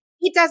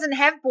doesn't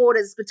have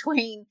borders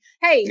between,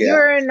 hey,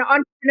 you're in the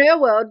entrepreneur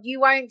world, you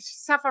won't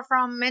suffer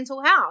from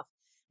mental health.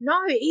 No,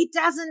 it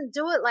doesn't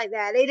do it like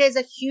that. It is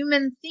a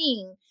human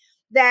thing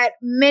that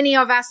many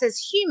of us as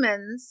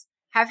humans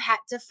have had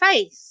to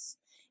face.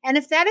 And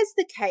if that is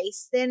the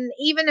case, then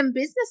even in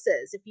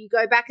businesses, if you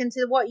go back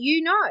into what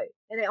in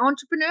the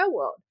entrepreneur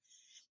world,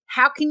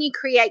 how can you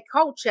create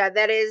culture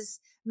that is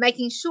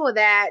making sure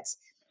that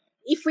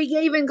If we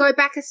even go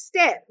back a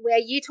step where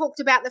you talked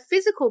about the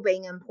physical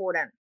being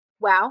important,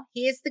 well,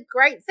 here's the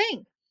great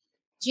thing.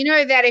 Do you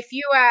know that if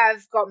you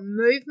have got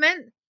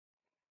movement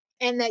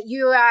and that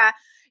you are,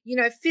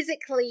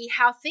 physically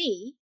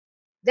healthy,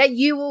 that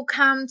you will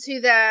come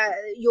to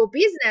your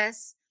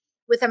business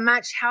with a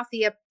much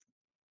healthier,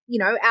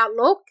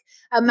 outlook,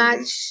 a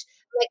much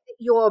like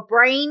your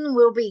brain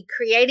will be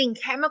creating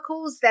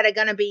chemicals that are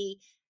going to be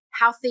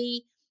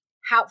healthy,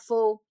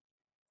 helpful,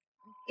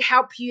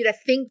 help you to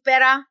think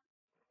better,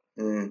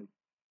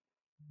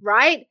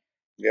 right?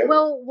 Yep.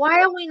 Well,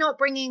 why are we not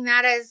bringing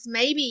that as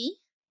maybe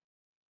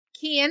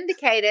key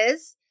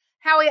indicators?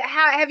 How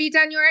have you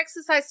done your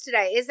exercise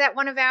today? Is that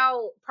one of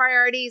our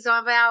priorities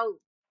of our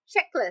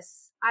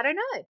checklists? I don't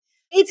know.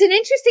 It's an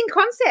interesting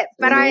concept,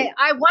 but I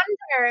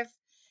wonder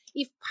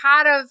if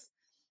part of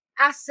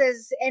us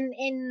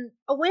and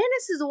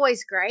awareness is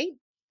always great.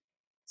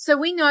 So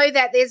we know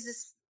that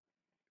there's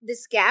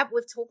this gap.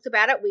 We've talked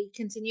about it. We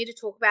continue to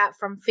talk about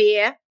from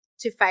fear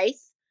to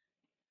faith.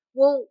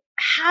 Well,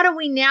 how do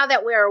we, now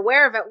that we're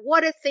aware of it,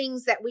 what are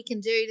things that we can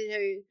do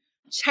to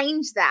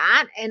change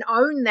that and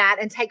own that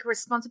and take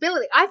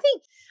responsibility? I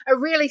think a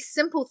really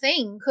simple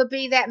thing could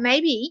be that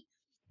maybe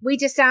we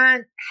just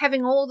aren't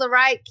having all the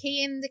right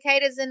key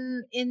indicators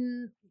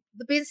in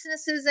the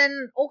businesses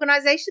and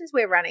organizations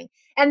we're running.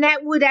 And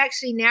that would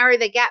actually narrow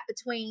the gap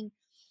between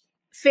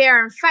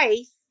fear and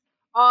faith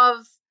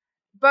of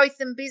both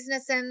in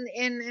business and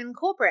in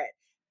corporate.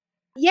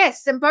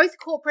 Yes, in both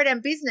corporate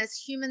and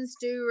business, humans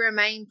do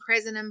remain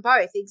present in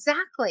both.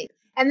 Exactly.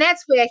 And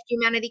that's where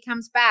humanity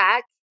comes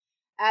back.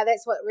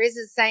 That's what Riz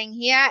is saying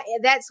here.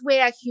 That's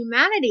where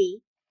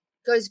humanity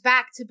goes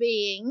back to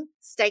being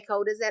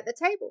stakeholders at the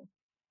table.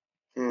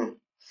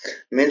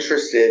 I'm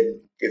interested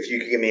if you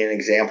could give me an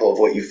example of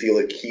what you feel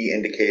a key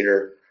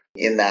indicator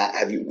in that.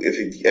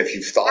 If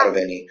you've thought of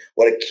any,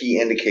 what a key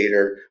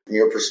indicator from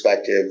your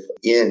perspective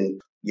in,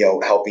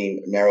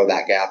 helping narrow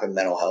that gap in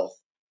mental health?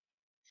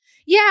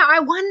 Yeah, I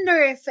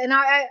wonder if, and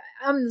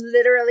I'm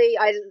literally,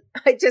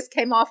 I just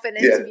came off an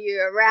interview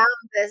around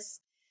this,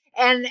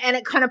 and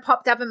it kind of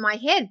popped up in my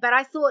head. But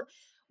I thought,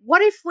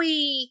 what if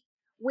we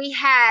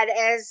had,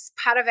 as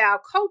part of our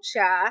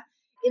culture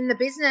in the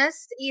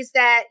business, is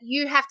that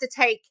you have to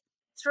take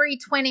 3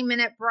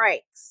 20-minute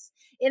breaks.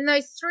 In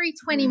those 3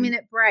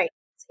 20-minute breaks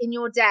in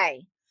your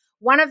day,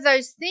 one of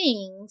those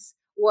things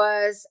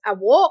was a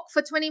walk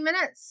for 20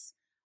 minutes.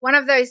 One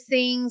of those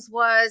things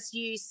was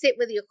you sit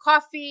with your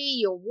coffee,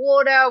 your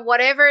water,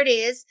 whatever it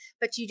is,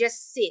 but you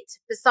just sit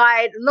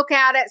beside, look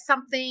out at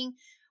something,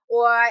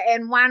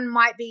 and one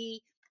might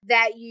be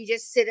that you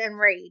just sit and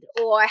read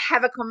or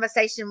have a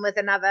conversation with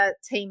another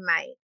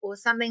teammate or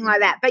something like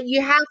that. But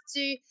you have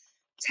to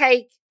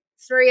take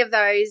 3 of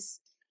those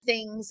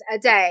things a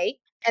day.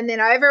 And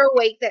then over a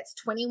week, that's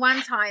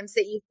 21 times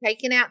that you've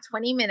taken out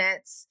 20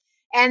 minutes.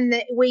 And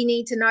we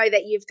need to know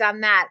that you've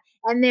done that.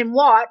 And then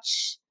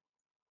watch,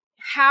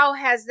 how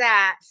has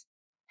that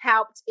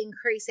helped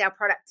increase our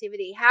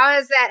productivity? How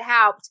has that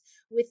helped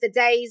with the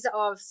days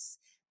of,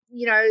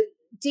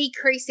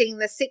 decreasing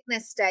the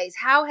sickness days?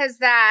 How has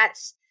that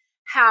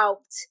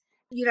helped,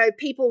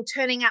 people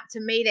turning up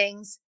to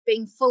meetings,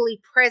 being fully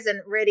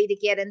present, ready to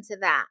get into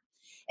that?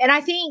 And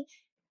I think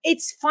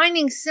it's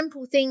finding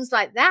simple things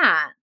like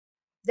that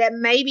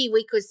maybe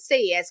we could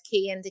see as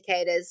key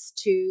indicators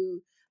to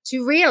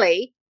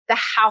really the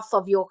health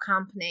of your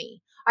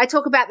company. I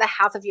talk about the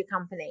health of your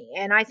company,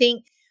 and I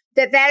think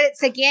that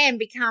it's again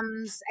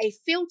becomes a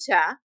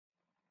filter.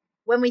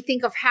 When we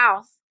think of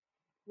health,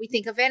 we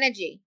think of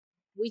energy.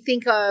 We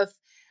think of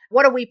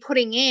what are we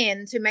putting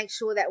in to make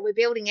sure that we're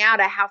building out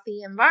a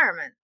healthy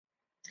environment.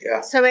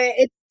 Yeah. So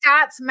it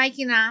starts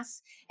making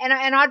us, and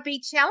I'd be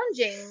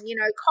challenging,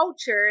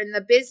 culture in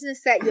the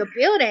business that you're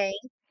building.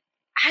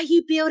 Are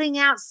you building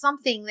out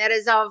something that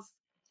is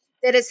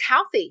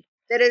healthy,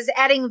 that is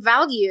adding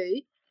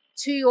value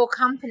to your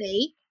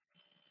company?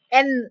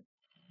 And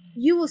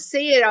you will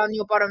see it on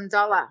your bottom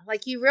dollar.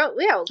 Like you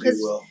will, because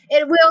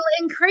it will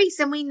increase.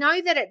 And we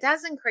know that it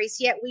does increase,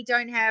 yet we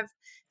don't have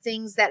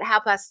things that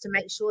help us to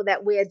make sure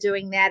that we're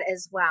doing that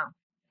as well.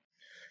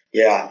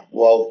 Yeah.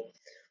 Well,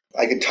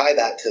 I could tie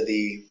that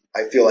to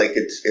I feel like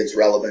it's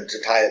relevant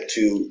to tie it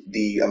to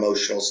the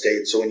emotional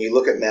state. So when you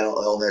look at mental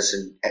illness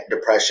and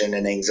depression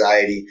and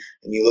anxiety,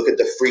 and you look at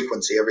the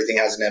frequency, everything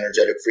has an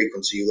energetic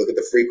frequency. You look at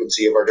the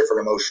frequency of our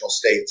different emotional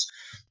states.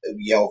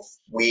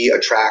 We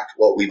attract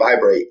what we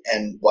vibrate.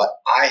 And what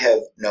I have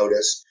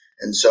noticed,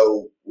 and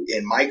so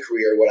in my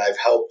career, what I've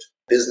helped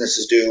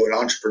businesses do and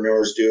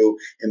entrepreneurs do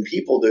and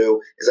people do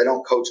is I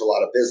don't coach a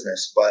lot of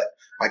business, but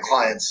my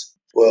clients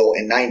will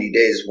in 90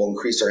 days will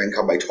increase their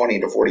income by 20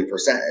 to 40%.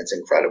 It's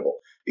incredible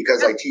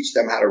because I teach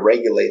them how to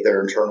regulate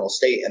their internal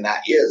state. And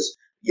that is,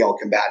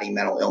 combating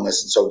mental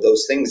illness. And so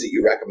those things that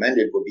you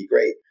recommended would be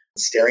great.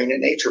 Staring at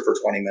nature for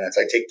 20 minutes.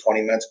 I take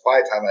 20 minutes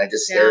quiet time and I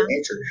just stare at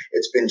nature.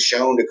 It's been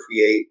shown to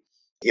create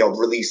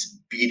release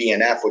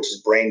BDNF, which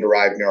is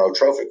brain-derived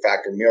neurotrophic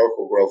factor,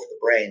 miracle growth of the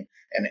brain,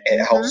 and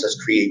it helps us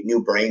create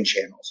new brain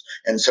channels.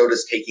 And so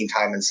does taking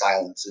time in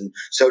silence, and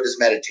so does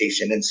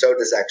meditation, and so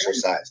does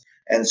exercise.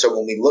 And so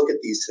when we look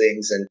at these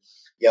things, and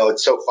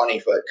it's so funny,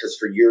 because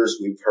for years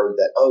we've heard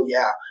that, oh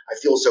yeah, I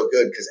feel so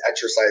good because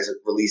exercise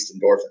released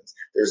endorphins.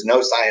 There's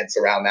no science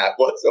around that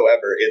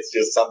whatsoever. It's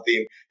just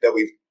something that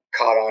we've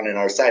caught on in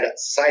our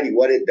society.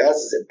 What it does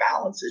is it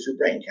balances your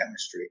brain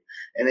chemistry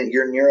and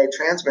your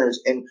neurotransmitters.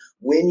 And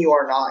when you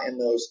are not in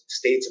those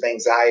states of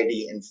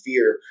anxiety and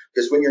fear,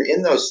 because when you're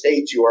in those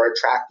states, you are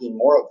attracting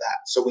more of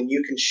that. So when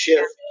you can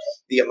shift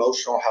the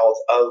emotional health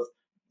of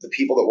the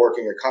people that work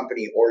in your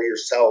company or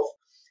yourself,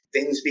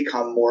 things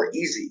become more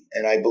easy.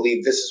 And I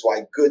believe this is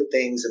why good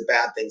things and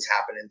bad things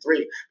happen in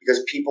 3,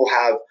 because people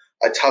have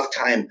a tough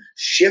time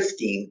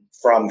shifting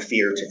from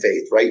fear to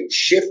faith, right?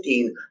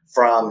 Shifting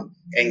from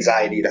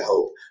anxiety to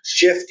hope,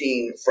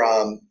 shifting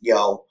from,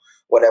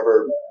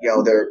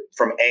 they're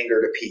from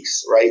anger to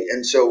peace, right?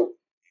 And so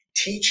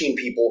teaching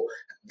people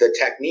the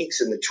techniques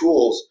and the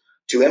tools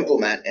to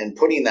implement and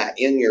putting that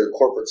in your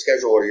corporate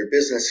schedule or your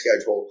business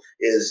schedule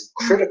is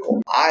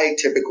critical. I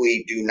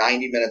typically do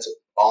 90 minutes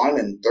on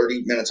and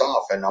 30 minutes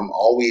off, and I'm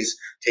always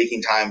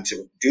taking time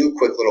to do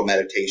quick little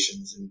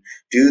meditations and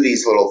do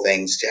these little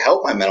things to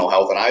help my mental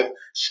health. And I've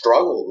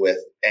struggled with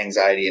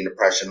anxiety and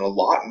depression a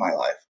lot in my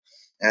life.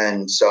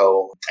 And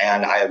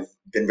I've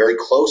been very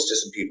close to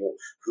some people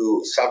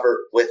who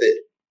suffer with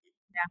it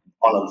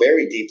on a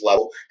very deep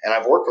level. And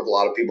I've worked with a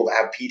lot of people that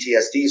have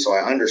PTSD, so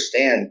I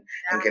understand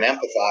and can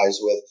empathize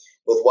with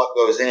what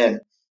goes in.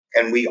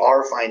 And we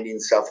are finding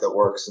stuff that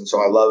works. And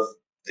so I love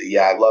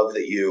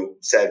that you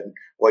said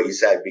what you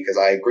said, because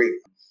I agree.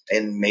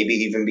 And maybe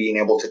even being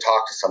able to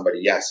talk to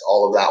somebody, yes,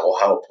 all of that will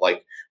help.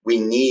 Like, we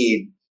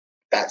need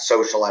that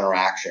social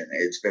interaction.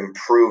 It's been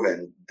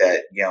proven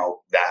that,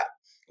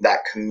 that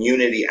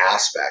community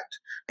aspect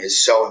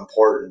is so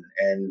important,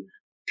 and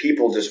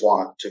people just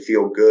want to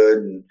feel good,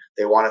 and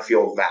they want to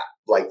feel that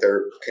like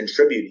they're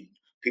contributing.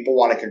 People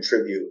want to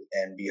contribute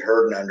and be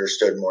heard and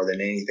understood more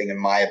than anything, in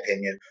my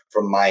opinion,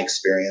 from my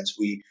experience.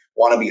 We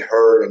want to be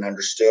heard and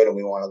understood, and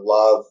we want to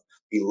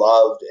be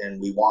loved, and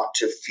we want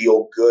to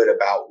feel good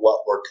about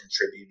what we're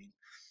contributing.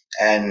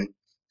 And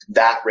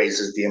that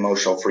raises the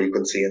emotional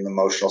frequency and the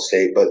emotional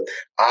state. But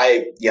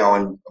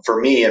and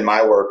for me in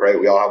my work, right,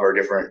 we all have our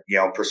different,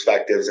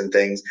 perspectives and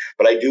things,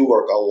 but I do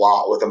work a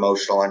lot with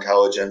emotional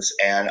intelligence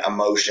and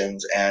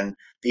emotions, and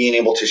being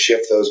able to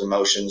shift those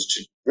emotions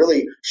to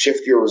really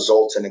shift your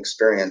results and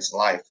experience in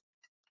life.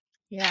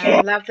 Yeah,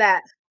 I love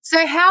that.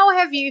 So how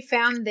have you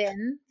found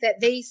then that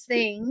these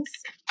things,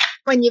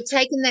 when you've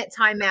taken that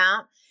time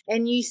out,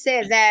 and you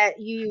said that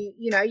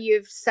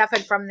you've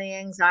suffered from the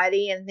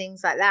anxiety and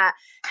things like that,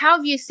 how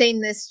have you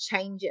seen this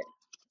change it,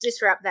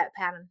 disrupt that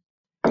pattern,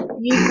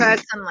 you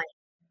personally?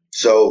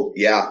 So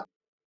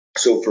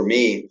for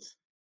me,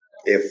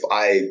 if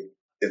I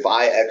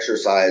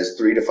exercise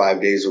 3 to 5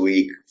 days a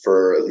week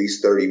for at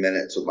least 30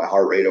 minutes with my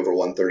heart rate over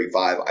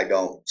 135, I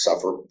don't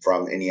suffer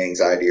from any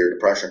anxiety or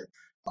depression.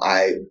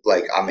 I'm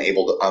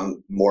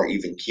more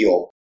even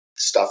keel.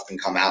 Stuff can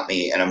come at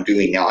me, and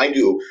I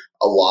do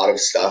a lot of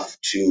stuff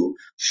to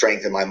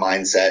strengthen my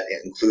mindset,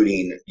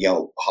 including,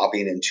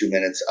 hopping in 2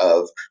 minutes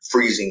of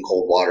freezing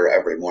cold water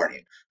every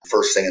morning,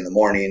 first thing in the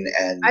morning.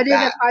 And I do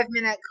the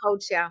 5-minute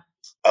cold shower.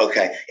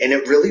 Okay. And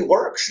it really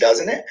works,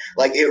 doesn't it?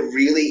 Like,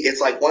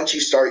 it's like once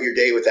you start your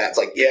day with that, it's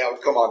like, yeah,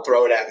 come on,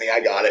 throw it at me. I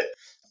got it.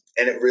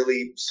 And it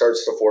really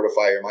starts to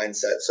fortify your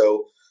mindset.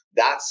 So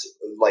that's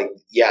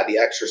the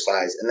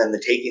exercise, and then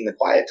the taking the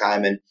quiet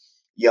time. And,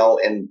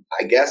 and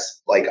I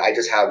guess I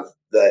just have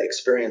the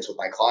experience with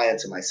my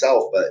clients and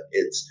myself, but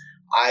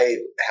I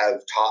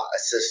have taught a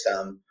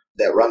system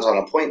that runs on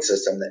a point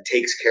system that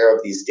takes care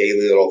of these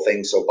daily little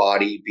things. So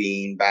body,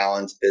 being,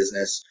 balance,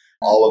 business,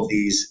 all of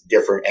these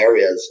different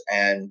areas,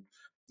 and,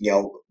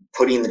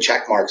 putting the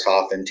check marks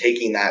off and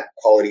taking that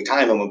quality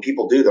time. And when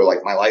people do, they're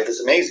like, my life is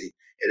amazing.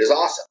 It is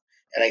awesome.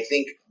 And I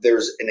think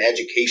there's an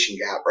education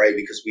gap, right?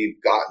 Because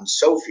we've gotten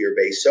so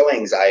fear-based, so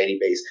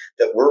anxiety-based,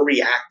 that we're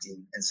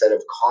reacting instead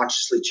of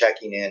consciously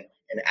checking in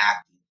and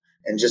acting.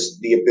 And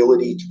just the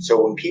ability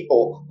so when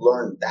people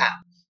learn that,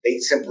 they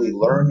simply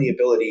learn the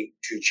ability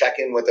to check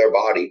in with their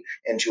body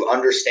and to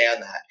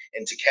understand that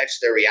and to catch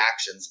their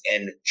reactions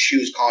and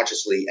choose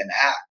consciously and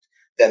act,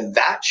 then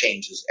that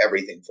changes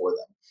everything for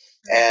them.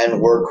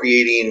 And we're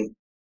creating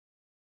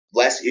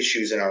less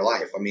issues in our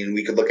life. I mean,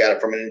 we could look at it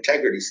from an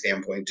integrity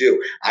standpoint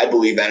too. I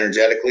believe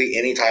energetically,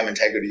 anytime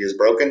integrity is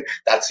broken,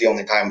 that's the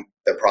only time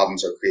that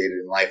problems are created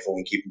in life. When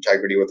we keep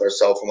integrity with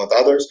ourselves and with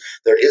others,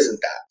 there isn't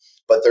that.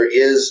 But there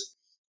is,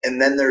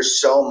 and then there's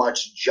so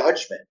much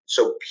judgment.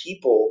 So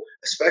people,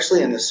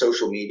 especially in the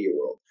social media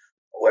world,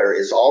 where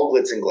it's all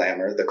glitz and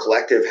glamour, the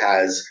collective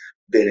has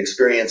been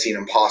experiencing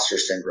imposter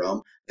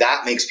syndrome.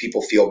 That makes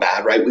people feel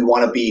bad, right? We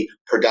want to be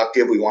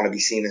productive. We want to be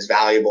seen as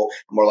valuable.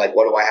 And we're like,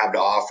 what do I have to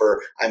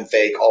offer? I'm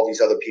fake. All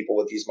these other people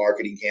with these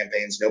marketing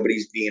campaigns,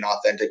 nobody's being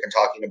authentic and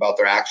talking about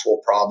their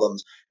actual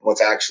problems and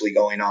what's actually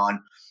going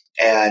on.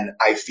 And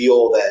I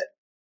feel that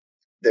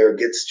there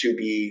gets to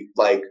be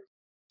like,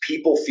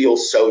 people feel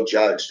so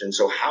judged. And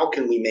so how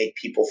can we make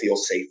people feel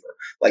safer?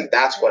 Like,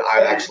 that's what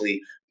I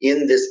actually,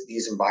 in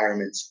these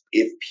environments,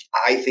 if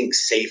I think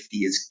safety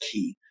is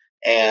key.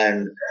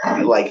 And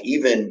like,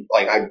 even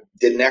like, I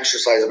did an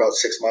exercise about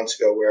 6 months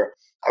ago where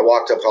I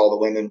walked up to all the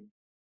women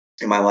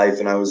in my life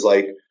and I was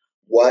like,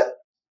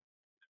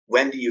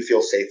 when do you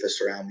feel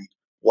safest around me?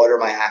 What are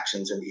my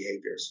actions and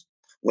behaviors?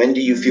 When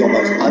do you feel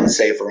most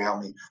unsafe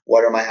around me?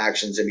 What are my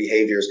actions and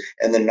behaviors?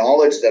 And the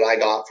knowledge that I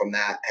got from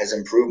that has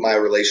improved my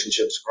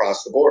relationships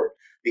across the board.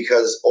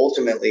 Because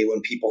ultimately, when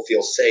people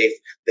feel safe,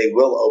 they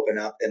will open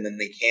up and then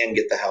they can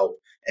get the help.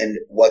 And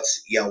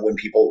when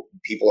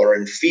people are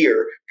in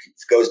fear, it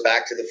goes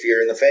back to the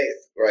fear in the faith,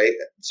 right?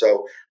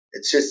 So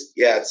it's just,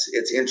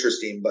 it's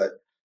interesting, but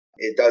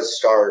it does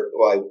start.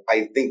 Well,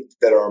 I think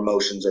that our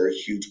emotions are a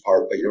huge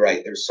part, but you're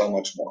right. There's so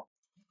much more.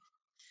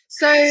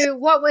 So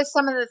what were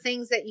some of the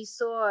things that you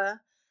saw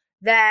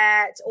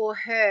that or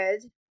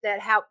heard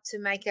that helped to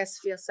make us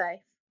feel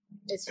safe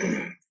as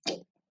humans?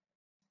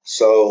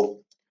 So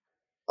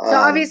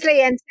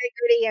obviously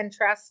integrity and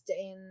trust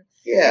in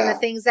the yeah.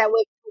 things that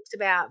we've talked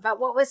about, but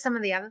what were some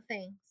of the other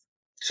things?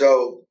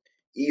 So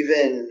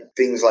even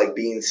things like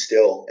being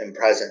still and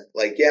present,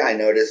 like, I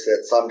noticed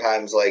that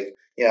sometimes, like,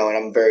 and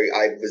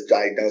I was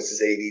diagnosed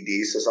as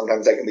ADD. So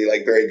sometimes I can be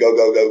like very go,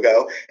 go, go,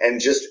 go.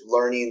 And just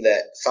learning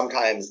that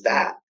sometimes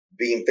that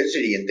being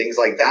fidgety and things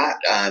like that,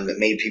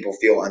 made people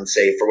feel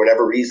unsafe for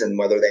whatever reason,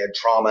 whether they had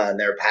trauma in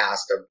their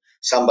past of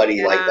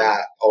somebody like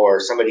that or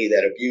somebody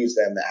that abused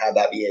them that had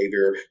that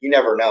behavior. You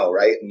never know,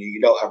 right? And you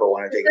don't ever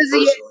want to take it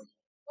personally.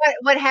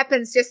 What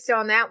happens just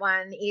on that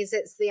one is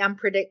it's the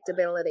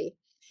unpredictability.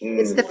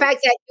 It's the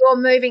fact that you're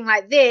moving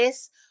like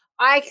this.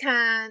 I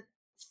can't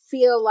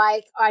feel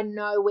like I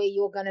know where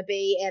you're going to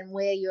be and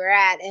where you're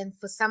at. And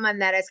for someone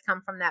that has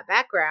come from that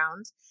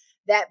background,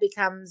 that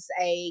becomes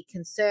a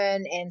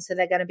concern. And so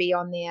they're going to be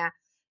on their,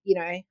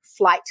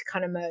 flight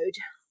kind of mode.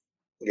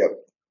 Yep.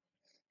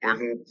 Yeah.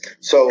 Mm-hmm.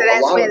 So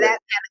that's a lot where of that.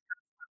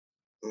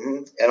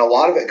 Mm-hmm. And a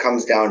lot of it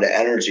comes down to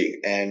energy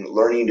and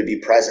learning to be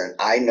present.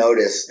 I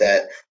notice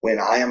that when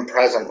I am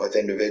present with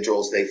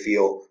individuals, they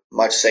feel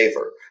much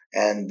safer.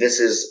 And this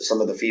is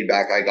some of the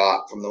feedback I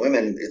got from the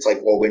women. It's like,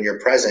 well, when you're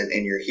present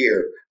and you're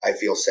here, I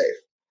feel safe.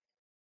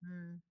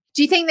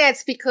 Do you think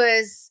that's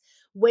because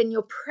when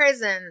you're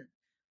present,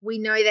 we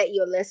know that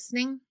you're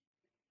listening,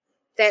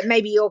 that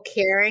maybe you're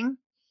caring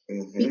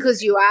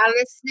because you are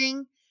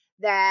listening,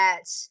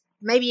 that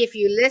maybe if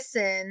you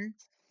listen,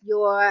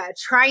 you're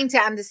trying to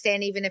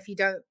understand even if you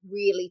don't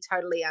really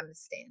totally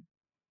understand?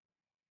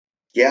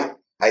 Yeah,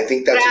 I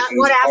think that's a huge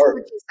what else part.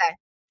 would you say?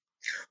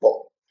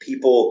 Well,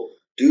 people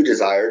do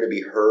desire to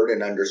be heard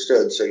and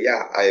understood. So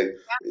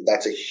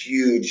that's a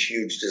huge,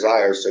 huge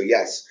desire. So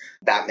yes,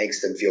 that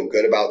makes them feel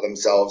good about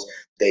themselves.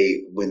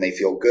 When they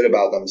feel good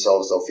about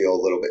themselves, they'll feel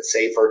a little bit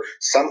safer.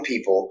 Some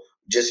people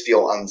just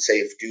feel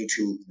unsafe due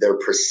to their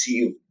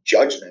perceived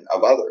judgment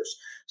of others.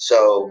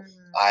 So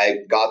I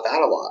got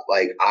that a lot.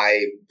 Like,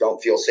 I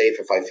don't feel safe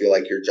if I feel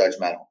like you're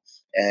judgmental.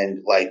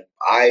 And like,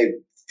 I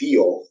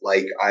feel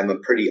like I'm a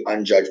pretty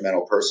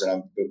unjudgmental person.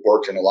 I've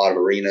worked in a lot of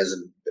arenas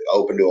and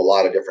open to a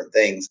lot of different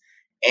things.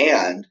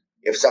 And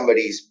if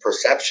somebody's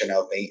perception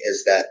of me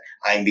is that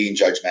I'm being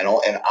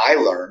judgmental, and I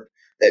learned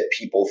that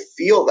people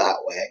feel that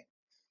way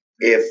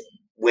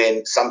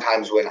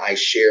sometimes when I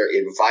share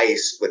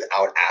advice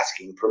without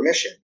asking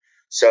permission.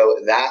 So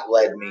that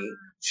led me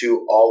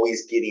to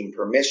always getting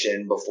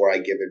permission before I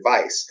give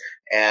advice.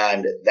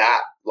 And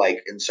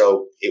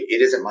so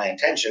it isn't my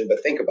intention,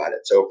 but think about it.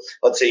 So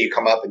let's say you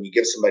come up and you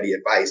give somebody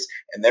advice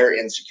and they're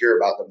insecure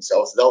about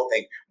themselves. They'll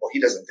think, well, he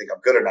doesn't think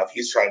I'm good enough.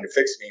 He's trying to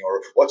fix me,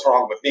 or what's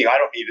wrong with me? I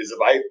don't need his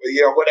advice,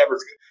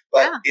 whatever's good.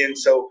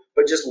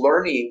 But just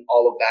learning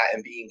all of that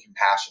and being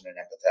compassionate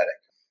and empathetic.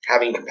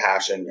 Having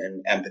compassion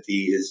and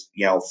empathy is,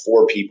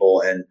 for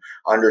people and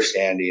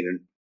understanding.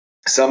 And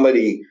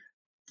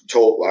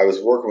I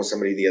was working with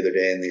somebody the other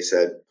day and they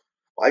said,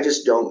 well, I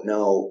just don't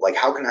know, like,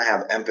 how can I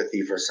have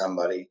empathy for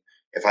somebody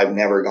if I've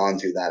never gone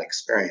through that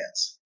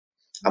experience?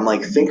 I'm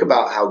like, think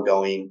about how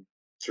going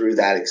through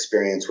that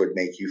experience would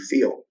make you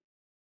feel.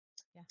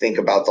 Yeah. Think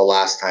about the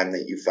last time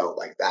that you felt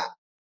like that.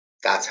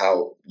 That's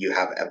how you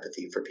have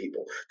empathy for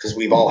people, because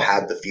we've all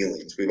had the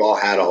feelings. We've all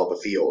had all the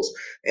feels,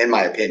 in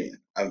my opinion.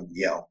 I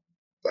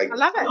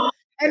love it.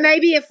 And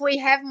maybe if we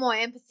have more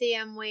empathy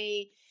and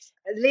we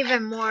live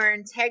in more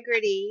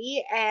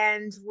integrity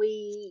and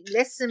we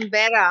listen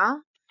better,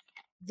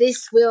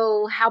 this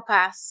will help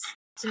us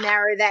to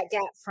narrow that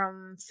gap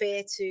from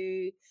fear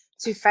to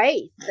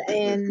faith.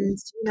 And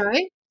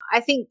I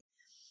think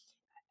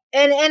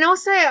and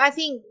also I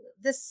think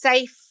the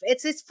safe,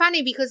 it's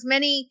funny because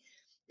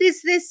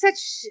there's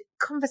such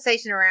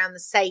conversation around the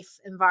safe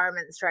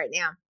environments right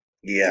now.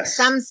 Yes.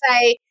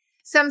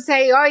 Some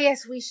say, oh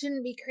yes, we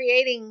shouldn't be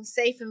creating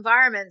safe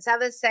environments.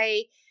 Others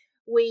say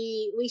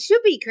we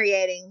should be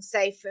creating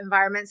safe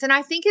environments. And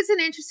I think it's an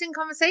interesting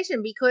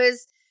conversation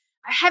because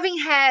having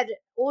had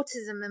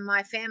autism in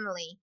my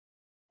family,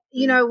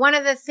 you know, one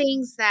of the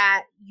things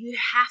that you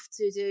have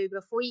to do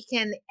before you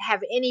can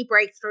have any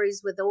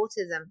breakthroughs with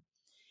autism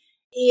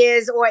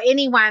is, or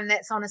anyone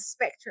that's on a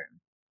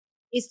spectrum,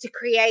 is to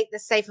create the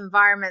safe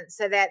environment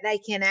so that they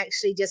can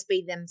actually just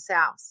be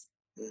themselves.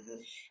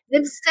 Mm-hmm.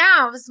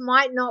 Themselves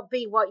might not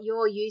be what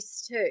you're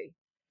used to.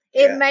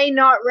 It Yeah. may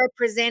not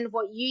represent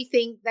what you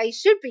think they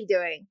should be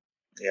doing.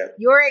 Yeah.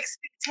 Your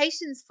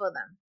expectations for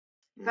them.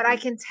 But I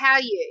Mm-hmm. can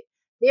tell you,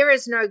 there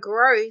is no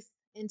growth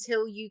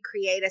until you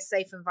create a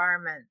safe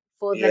environment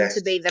for them to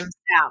Yes. be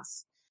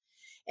themselves.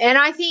 And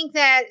I think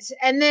that,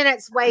 and then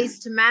it's ways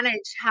to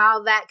manage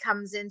how that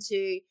comes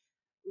into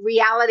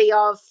reality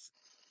of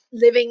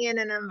living in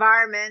an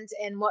environment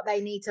and what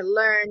they need to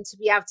learn to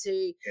be able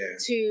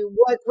to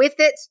work with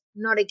it,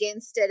 not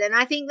against it. And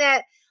I think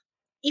that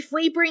if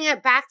we bring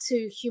it back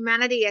to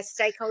humanity as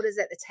stakeholders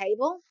at the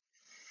table,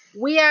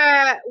 we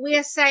are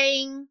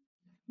saying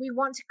we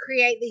want to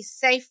create these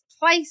safe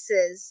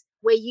places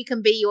where you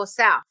can be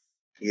yourself.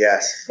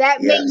 Yes.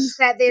 That means Yes.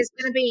 that there's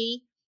going to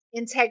be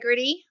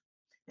integrity.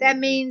 That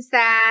means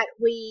that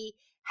we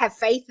have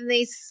faith in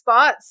these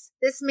spots.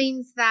 This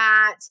means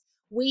that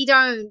we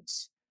don't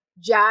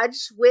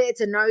judge, where it's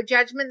a no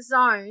judgment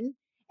zone.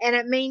 And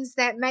it means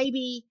that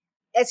maybe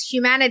as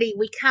humanity,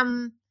 we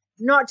come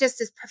not just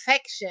as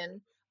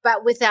perfection,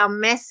 but with our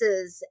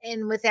messes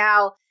and with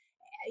our,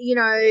 you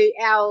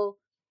know,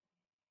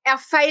 our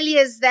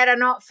failures that are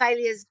not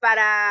failures, but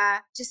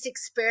are just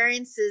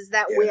experiences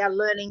that we are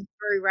learning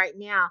through right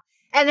now.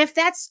 And if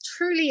that's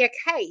truly a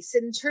case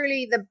and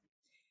truly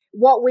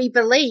what we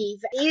believe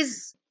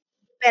is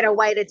a better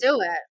way to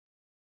do it,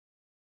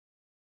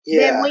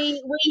 then Yeah.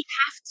 we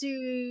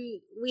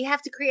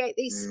have to create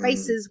these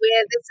spaces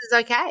where this is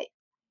okay.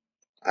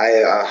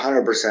 I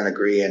 100%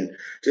 agree. And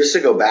just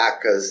to go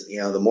back, because, you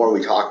know, the more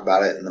we talk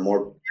about it and the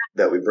more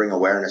that we bring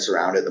awareness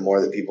around it, the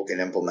more that people can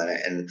implement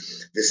it. And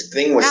this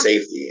thing with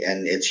safety,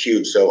 and it's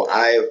huge. So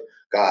I've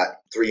got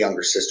 3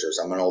 younger sisters.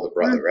 I'm an older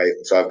brother, right?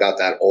 So I've got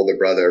that older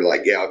brother,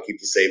 like, yeah, I'll keep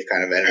you safe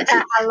kind of energy.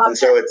 I love and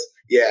so it's,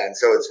 yeah. And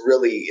so it's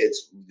really,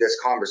 it's this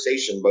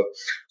conversation. But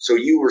so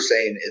you were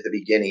saying at the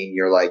beginning,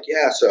 you're like,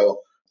 yeah,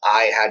 so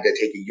I had to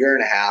take a year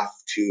and a half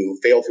to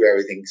fail through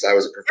everything because I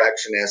was a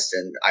perfectionist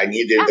and I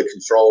needed the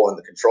control, and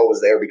the control was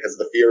there because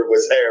the fear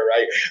was there,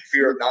 right?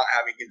 Fear of not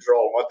having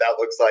control and what that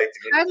looks like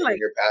in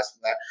your past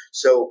from that.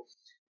 So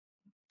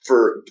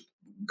for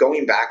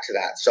going back to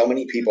that, so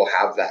many people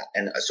have that.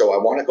 And so I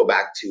want to go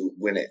back to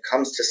when it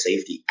comes to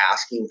safety,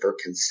 asking for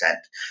consent.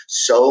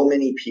 So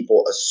many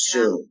people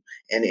assume,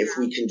 and if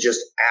we can just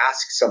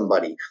ask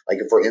somebody, like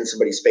if we're in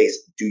somebody's space,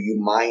 do you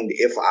mind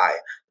if I,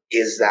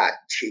 is that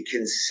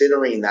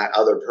considering that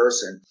other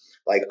person?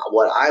 Like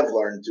what I've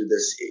learned through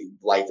this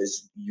life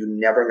is you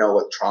never know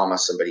what trauma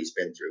somebody's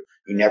been through.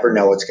 You never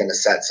know what's going to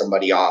set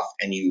somebody off,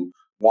 and you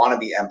want to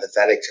be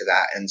empathetic to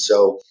that. And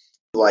so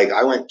like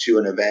I went to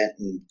an event,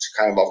 and it's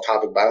kind of off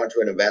topic, but I went to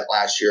an event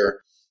last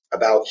year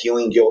about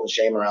healing guilt and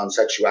shame around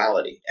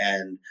sexuality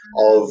and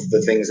all of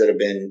the things that have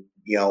been,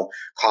 you know,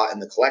 caught in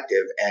the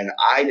collective. And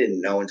I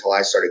didn't know until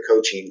I started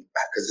coaching,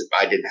 because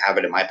I didn't have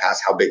it in my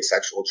past, how big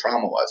sexual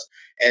trauma was.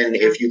 And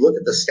if you look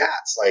at the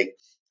stats, like,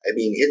 I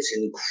mean, it's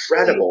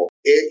incredible.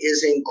 It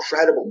is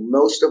incredible.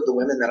 Most of the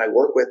women that I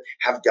work with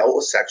have dealt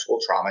with sexual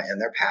trauma in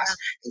their past.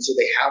 And so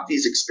they have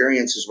these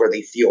experiences where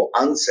they feel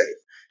unsafe.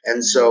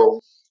 And so,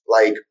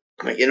 like,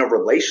 in a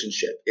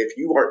relationship, if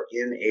you are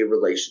in a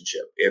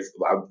relationship, if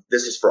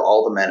this is for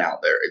all the men out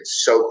there,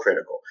 it's so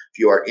critical. If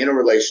you are in a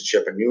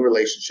relationship, a new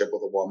relationship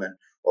with a woman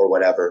or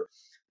whatever,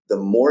 the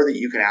more that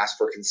you can ask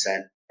for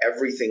consent,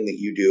 everything that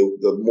you do,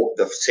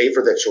 the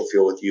safer that she'll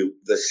feel with you,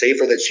 the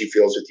safer that she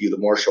feels with you, the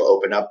more she'll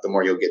open up, the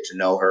more you'll get to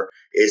know her.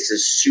 It's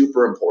just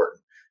super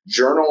important.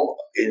 Journal,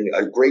 in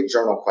a great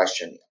journal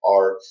question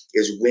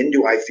is when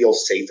do I feel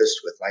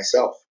safest with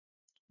myself?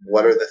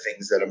 What are the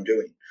things that I'm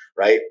doing?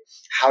 Right?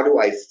 How do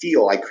I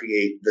feel? I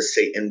create the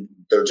safe, and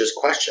they're just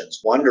questions.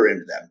 Wonder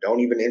into them.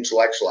 Don't even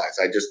intellectualize.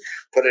 I just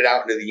put it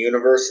out into the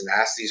universe and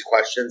ask these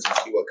questions and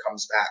see what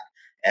comes back.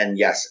 And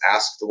yes,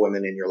 ask the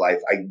women in your life.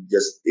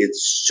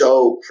 It's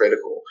so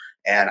critical.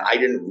 And I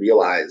didn't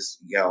realize,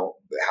 you know,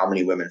 how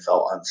many women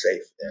felt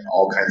unsafe in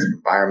all kinds of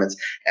environments.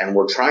 And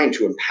we're trying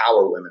to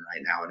empower women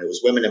right now. And it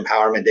was Women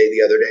Empowerment Day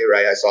the other day,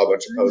 right? I saw a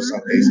bunch of posts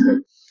on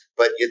Facebook.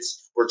 But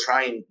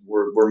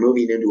we're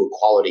moving into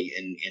equality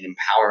in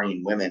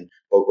empowering women,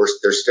 but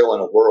they're still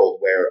in a world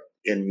where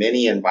in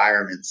many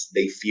environments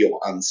they feel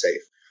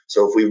unsafe.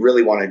 So if we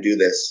really want to do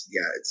this,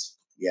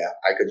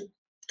 I could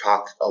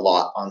talk a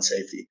lot on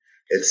safety.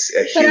 It's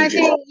a huge. I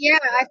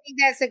think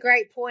that's a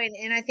great point,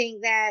 and I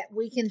think that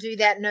we can do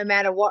that no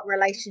matter what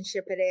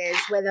relationship it is,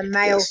 whether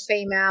male,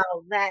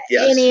 female,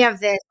 any of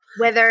this,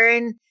 whether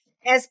in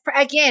as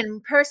again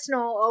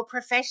personal or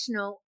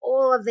professional,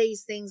 all of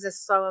these things are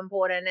so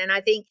important. And I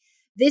think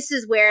this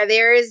is where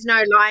there is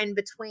no line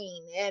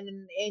between,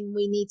 and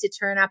we need to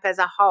turn up as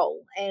a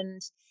whole.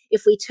 And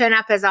if we turn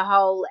up as a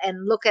whole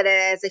and look at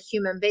it as a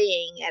human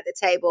being at the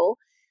table,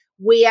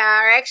 we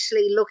are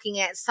actually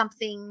looking at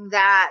something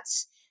that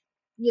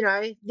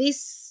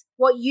this,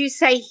 what you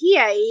say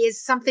here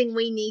is something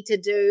we need to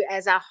do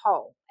as a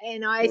whole.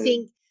 And I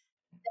think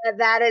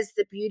that is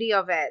the beauty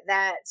of it,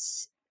 that,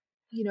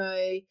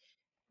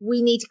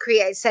 we need to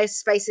create safe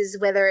spaces,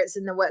 whether it's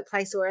in the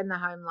workplace or in the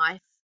home life.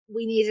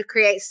 We need to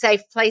create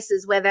safe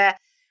places, whether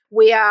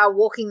we are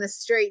walking the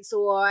streets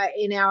or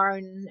in our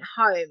own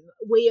home.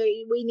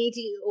 We need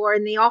to, or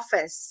in the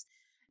office.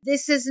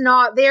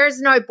 There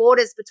is no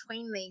borders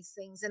between these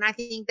things. And I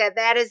think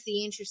that is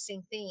the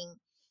interesting thing,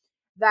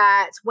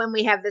 that when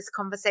we have this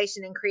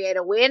conversation and create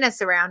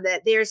awareness around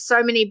it, there's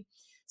so many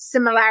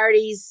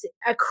similarities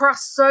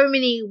across so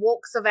many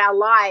walks of our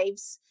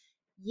lives,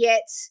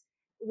 yet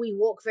we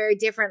walk very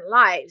different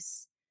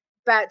lives.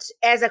 But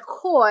as a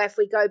core, if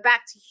we go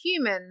back to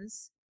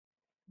humans,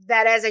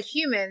 that as a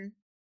human,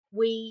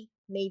 we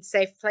need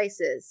safe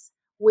places.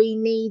 We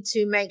need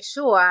to make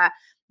sure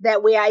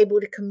that we're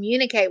able to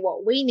communicate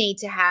what we need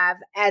to have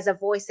as a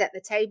voice at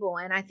the table.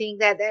 And I think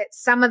that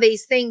some of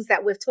these things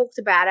that we've talked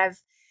about have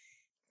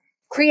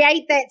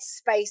create that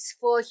space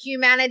for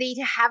humanity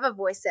to have a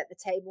voice at the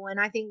table.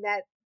 And I think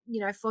that,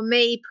 for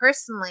me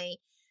personally,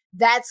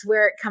 that's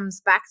where it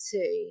comes back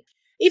to.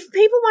 If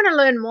people want to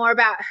learn more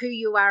about who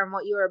you are and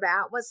what you're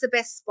about, what's the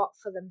best spot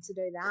for them to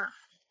do that?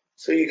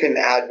 So you can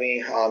add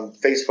me.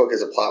 Facebook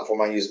is a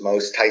platform I use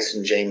most,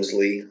 Tyson James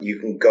Lee. You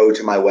can go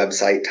to my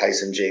website,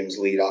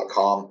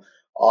 tysonjameslee.com.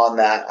 On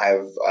that,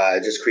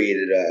 I've just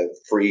created a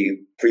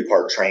free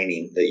three-part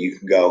training that you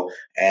can go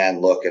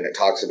and look, and it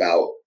talks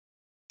about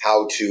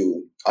how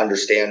to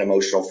understand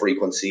emotional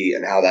frequency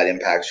and how that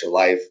impacts your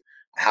life,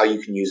 how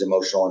you can use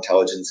emotional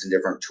intelligence and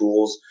different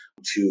tools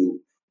to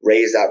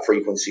raise that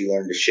frequency,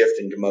 learn to shift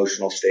into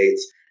emotional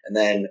states. And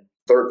then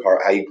third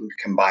part, how you can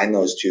combine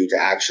those two to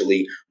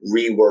actually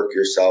rework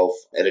yourself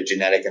at a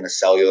genetic and a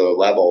cellular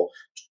level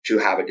to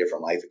have a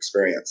different life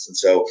experience. And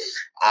so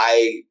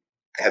I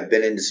have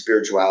been into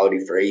spirituality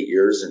for 8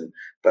 years,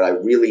 but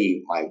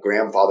my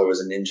grandfather was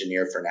an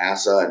engineer for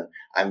NASA, and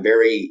I'm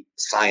very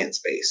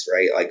science-based,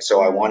 right?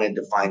 So I wanted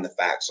to find the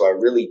facts. So I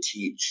really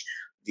teach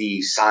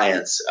the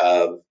science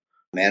of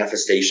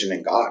manifestation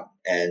and God,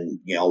 and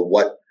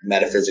what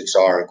metaphysics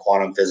are and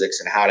quantum physics,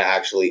 and how to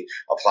actually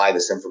apply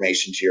this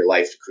information to your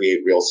life to create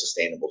real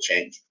sustainable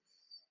change.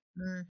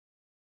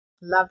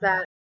 Love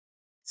that.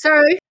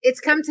 So it's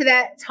come to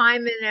that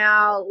time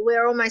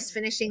we're almost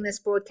finishing this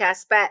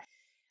broadcast, but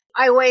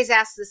I always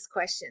ask this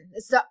question.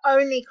 It's the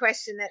only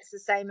question that's the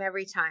same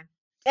every time.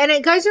 And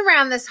it goes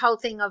around this whole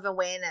thing of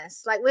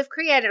awareness. Like, we've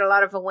created a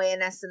lot of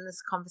awareness in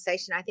this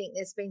conversation. I think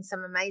there's been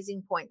some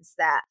amazing points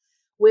that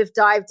we've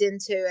dived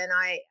into, and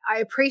I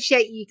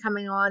appreciate you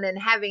coming on and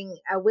having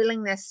a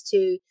willingness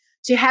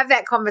to have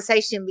that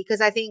conversation,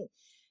 because I think,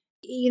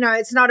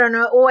 it's not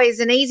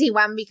always an easy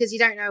one, because you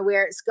don't know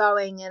where it's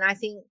going. And I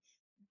think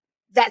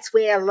that's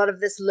where a lot of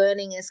this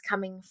learning is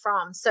coming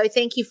from. So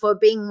thank you for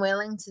being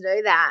willing to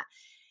do that.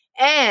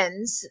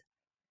 And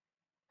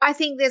I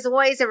think there's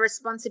always a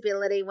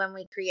responsibility when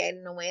we create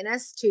an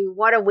awareness to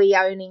what are we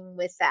owning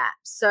with that.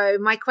 So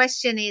my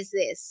question is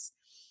this: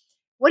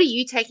 what are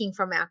you taking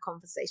from our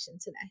conversation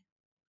today?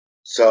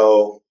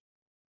 So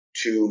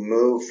to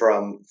move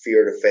from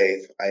fear to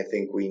faith, I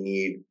think we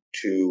need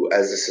to,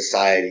 as a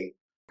society,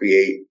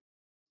 create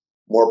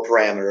more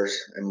parameters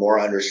and more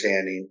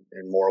understanding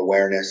and more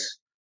awareness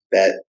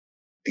that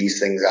these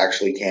things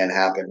actually can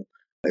happen.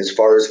 As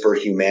far as for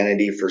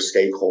humanity, for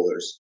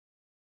stakeholders,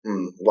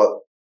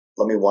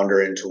 let me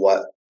wonder into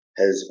what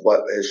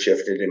has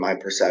shifted in my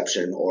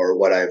perception, or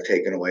what I've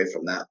taken away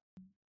from that.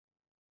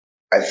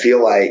 I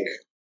feel like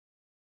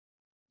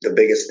the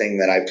biggest thing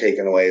that I've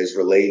taken away is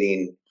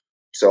relating.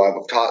 So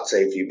I've taught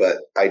safety, but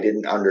I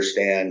didn't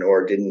understand,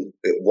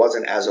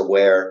 wasn't as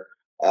aware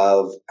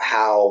of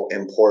how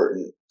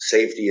important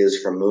safety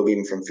is from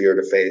moving from fear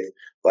to faith,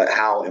 but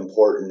how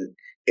important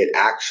it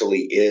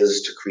actually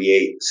is to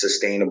create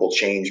sustainable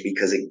change,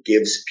 because it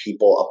gives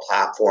people a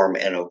platform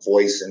and a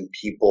voice, and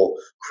people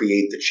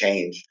create the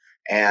change.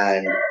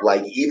 And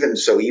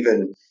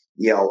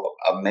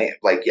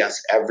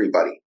yes,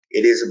 everybody.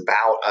 It is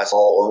about us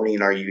all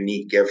owning our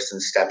unique gifts and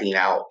stepping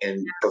out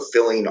and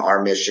fulfilling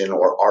our mission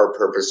or our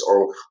purpose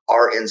or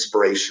our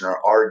inspiration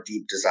or our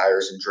deep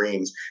desires and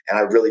dreams. And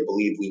I really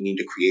believe we need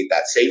to create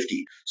that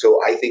safety. So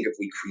I think if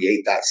we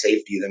create that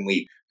safety, then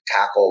we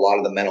tackle a lot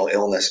of the mental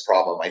illness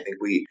problem. I think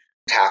we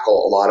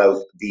tackle a lot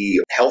of the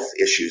health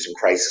issues and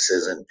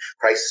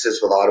crises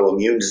with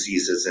autoimmune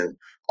diseases and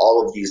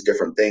all of these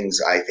different things.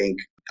 I think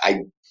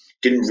I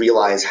didn't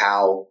realize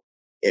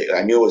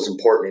I knew it was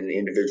important in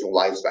individual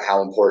lives, but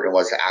how important it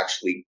was to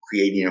actually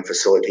creating and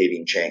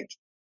facilitating change.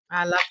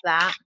 I love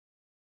that.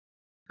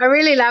 I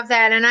really love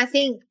that. And I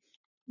think,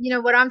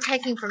 what I'm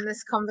taking from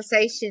this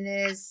conversation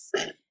is,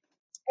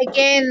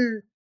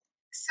 again,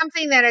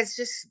 something that has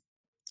just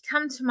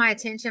come to my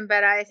attention,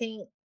 but I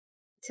think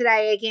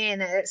today, again,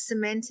 it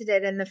cemented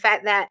it in the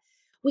fact that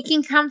we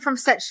can come from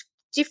such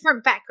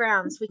different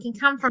backgrounds. We can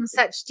come from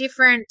such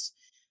different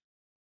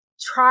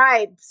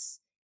tribes,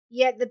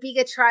 yet the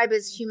bigger tribe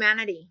is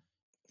humanity.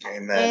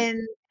 Amen. And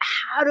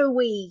how do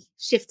we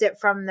shift it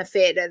from the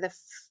fear to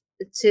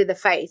to the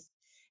faith,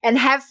 and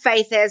have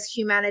faith as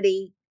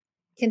humanity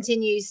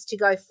continues to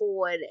go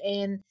forward,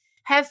 and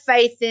have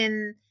faith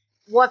in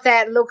what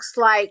that looks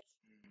like,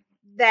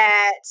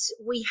 that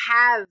we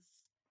have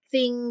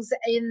things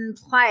in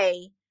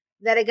play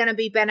that are going to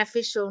be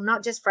beneficial,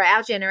 not just for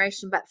our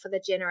generation, but for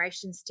the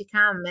generations to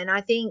come. And I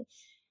think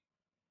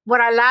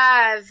what I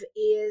love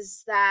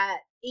is that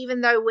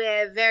even though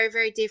we're very,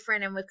 very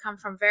different and we've come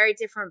from very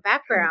different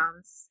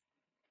backgrounds,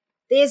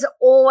 there's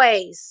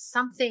always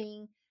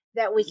something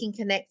that we can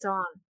connect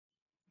on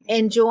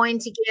and join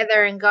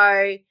together and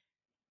go,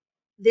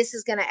 this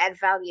is going to add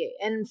value.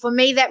 And for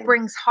me, that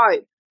brings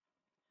hope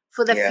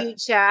for the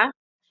future,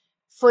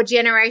 for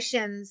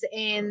generations,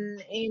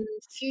 and in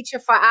future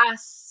for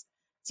us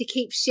to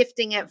keep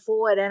shifting it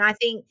forward. And I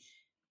think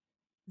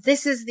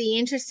this is the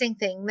interesting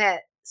thing,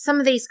 that some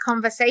of these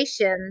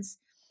conversations,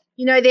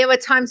 there were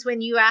times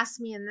when you asked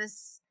me in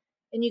this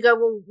and you go,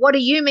 well, what do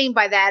you mean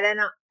by that?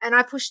 And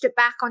I pushed it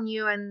back on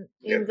you and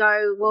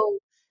go, well,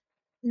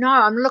 no,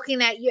 I'm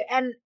looking at you.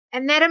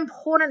 And that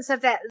importance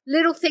of that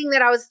little thing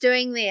that I was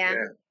doing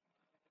there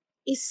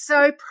is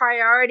so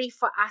priority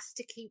for us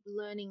to keep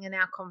learning in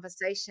our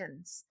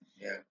conversations.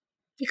 Yeah.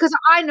 Because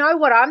I know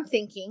what I'm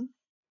thinking.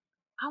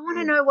 I want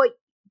to know what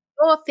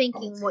you're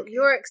thinking, what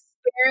you're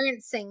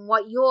experiencing,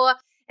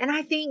 and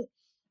I think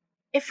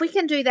if we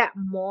can do that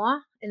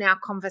more in our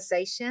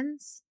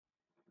conversations,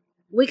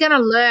 we're going to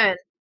learn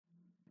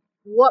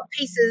what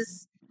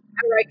pieces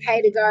are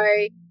okay to go,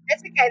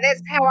 that's okay,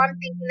 that's how I'm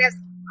thinking,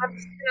 I'm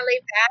just going to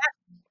leave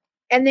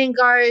that. And then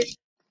go,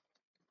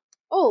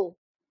 oh,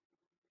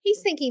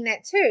 he's thinking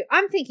that too.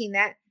 I'm thinking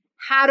that.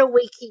 How do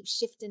we keep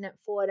shifting it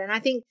forward? And I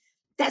think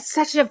that's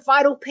such a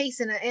vital piece.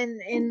 And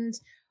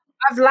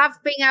I've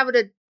loved being able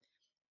to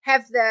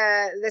have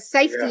the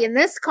safety in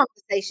this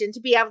conversation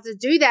to be able to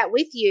do that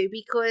with you,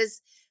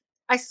 because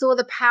I saw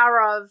the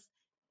power of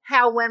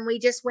how when we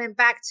just went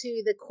back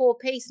to the core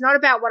piece, not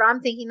about what I'm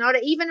thinking, not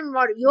even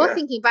what you're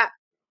thinking, but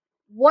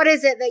what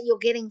is it that you're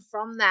getting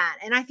from that?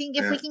 And I think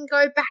if we can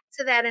go back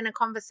to that in a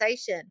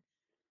conversation,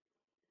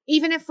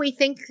 even if we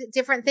think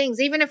different things,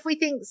 even if we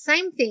think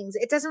same things,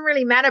 it doesn't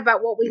really matter.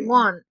 But what we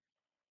want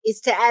is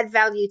to add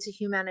value to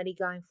humanity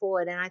going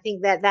forward. And I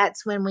think that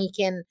that's when we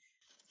can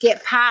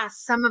get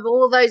past some of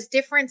all those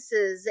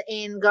differences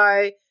and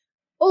go,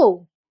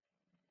 oh,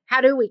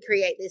 how do we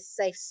create this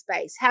safe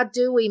space? How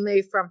do we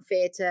move from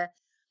fear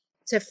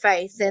to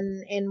faith?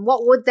 And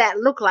what would that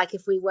look like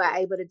if we were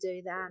able to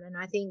do that? And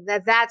I think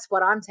that that's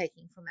what I'm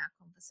taking from our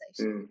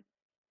conversation.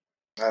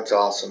 That's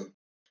awesome.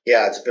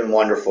 Yeah, it's been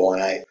wonderful.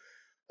 And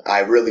I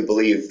really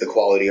believe the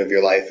quality of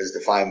your life is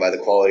defined by the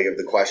quality of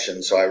the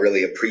question. So I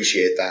really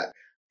appreciate that.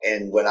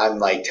 And when I'm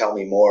like, tell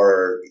me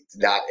more,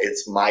 that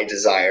it's my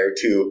desire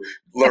to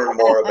learn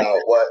more about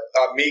what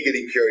me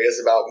getting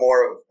curious about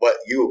more of what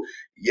you,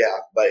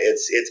 but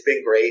it's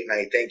been great. And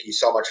I thank you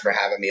so much for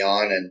having me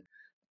on. And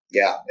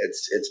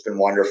it's been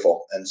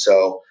wonderful. And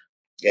so,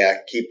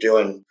 keep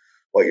doing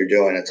what you're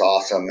doing. It's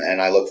awesome.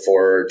 And I look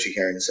forward to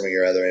hearing some of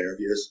your other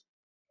interviews.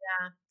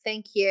 Yeah,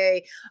 thank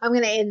you. I'm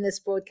going to end this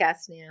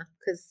broadcast now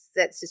because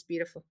that's just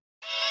beautiful.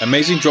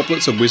 Amazing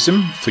droplets of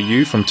wisdom for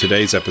you from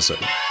today's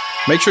episode.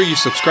 Make sure you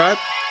subscribe,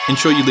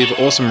 ensure you leave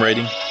an awesome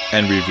rating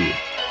and review.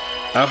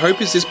 Our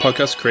hope is this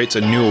podcast creates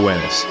a new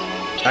awareness,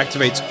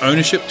 activates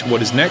ownership to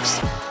what is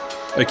next,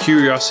 a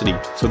curiosity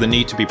for the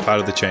need to be part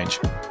of the change,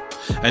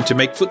 and to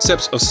make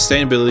footsteps of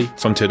sustainability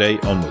from today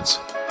onwards.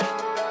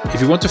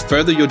 If you want to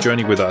further your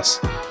journey with us,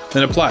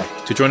 then apply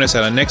to join us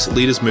at our next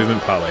Leaders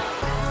Movement Parlay.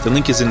 The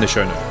link is in the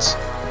show notes.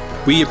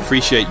 We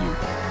appreciate you.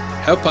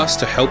 Help us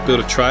to help build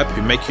a tribe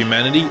who make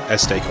humanity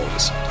as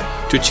stakeholders.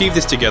 To achieve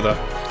this together,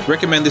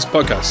 recommend this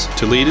podcast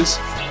to leaders,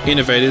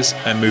 innovators,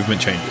 and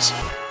movement changers.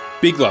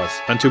 Big love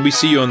until we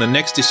see you on the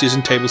next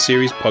Decision Table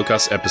Series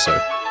podcast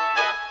episode.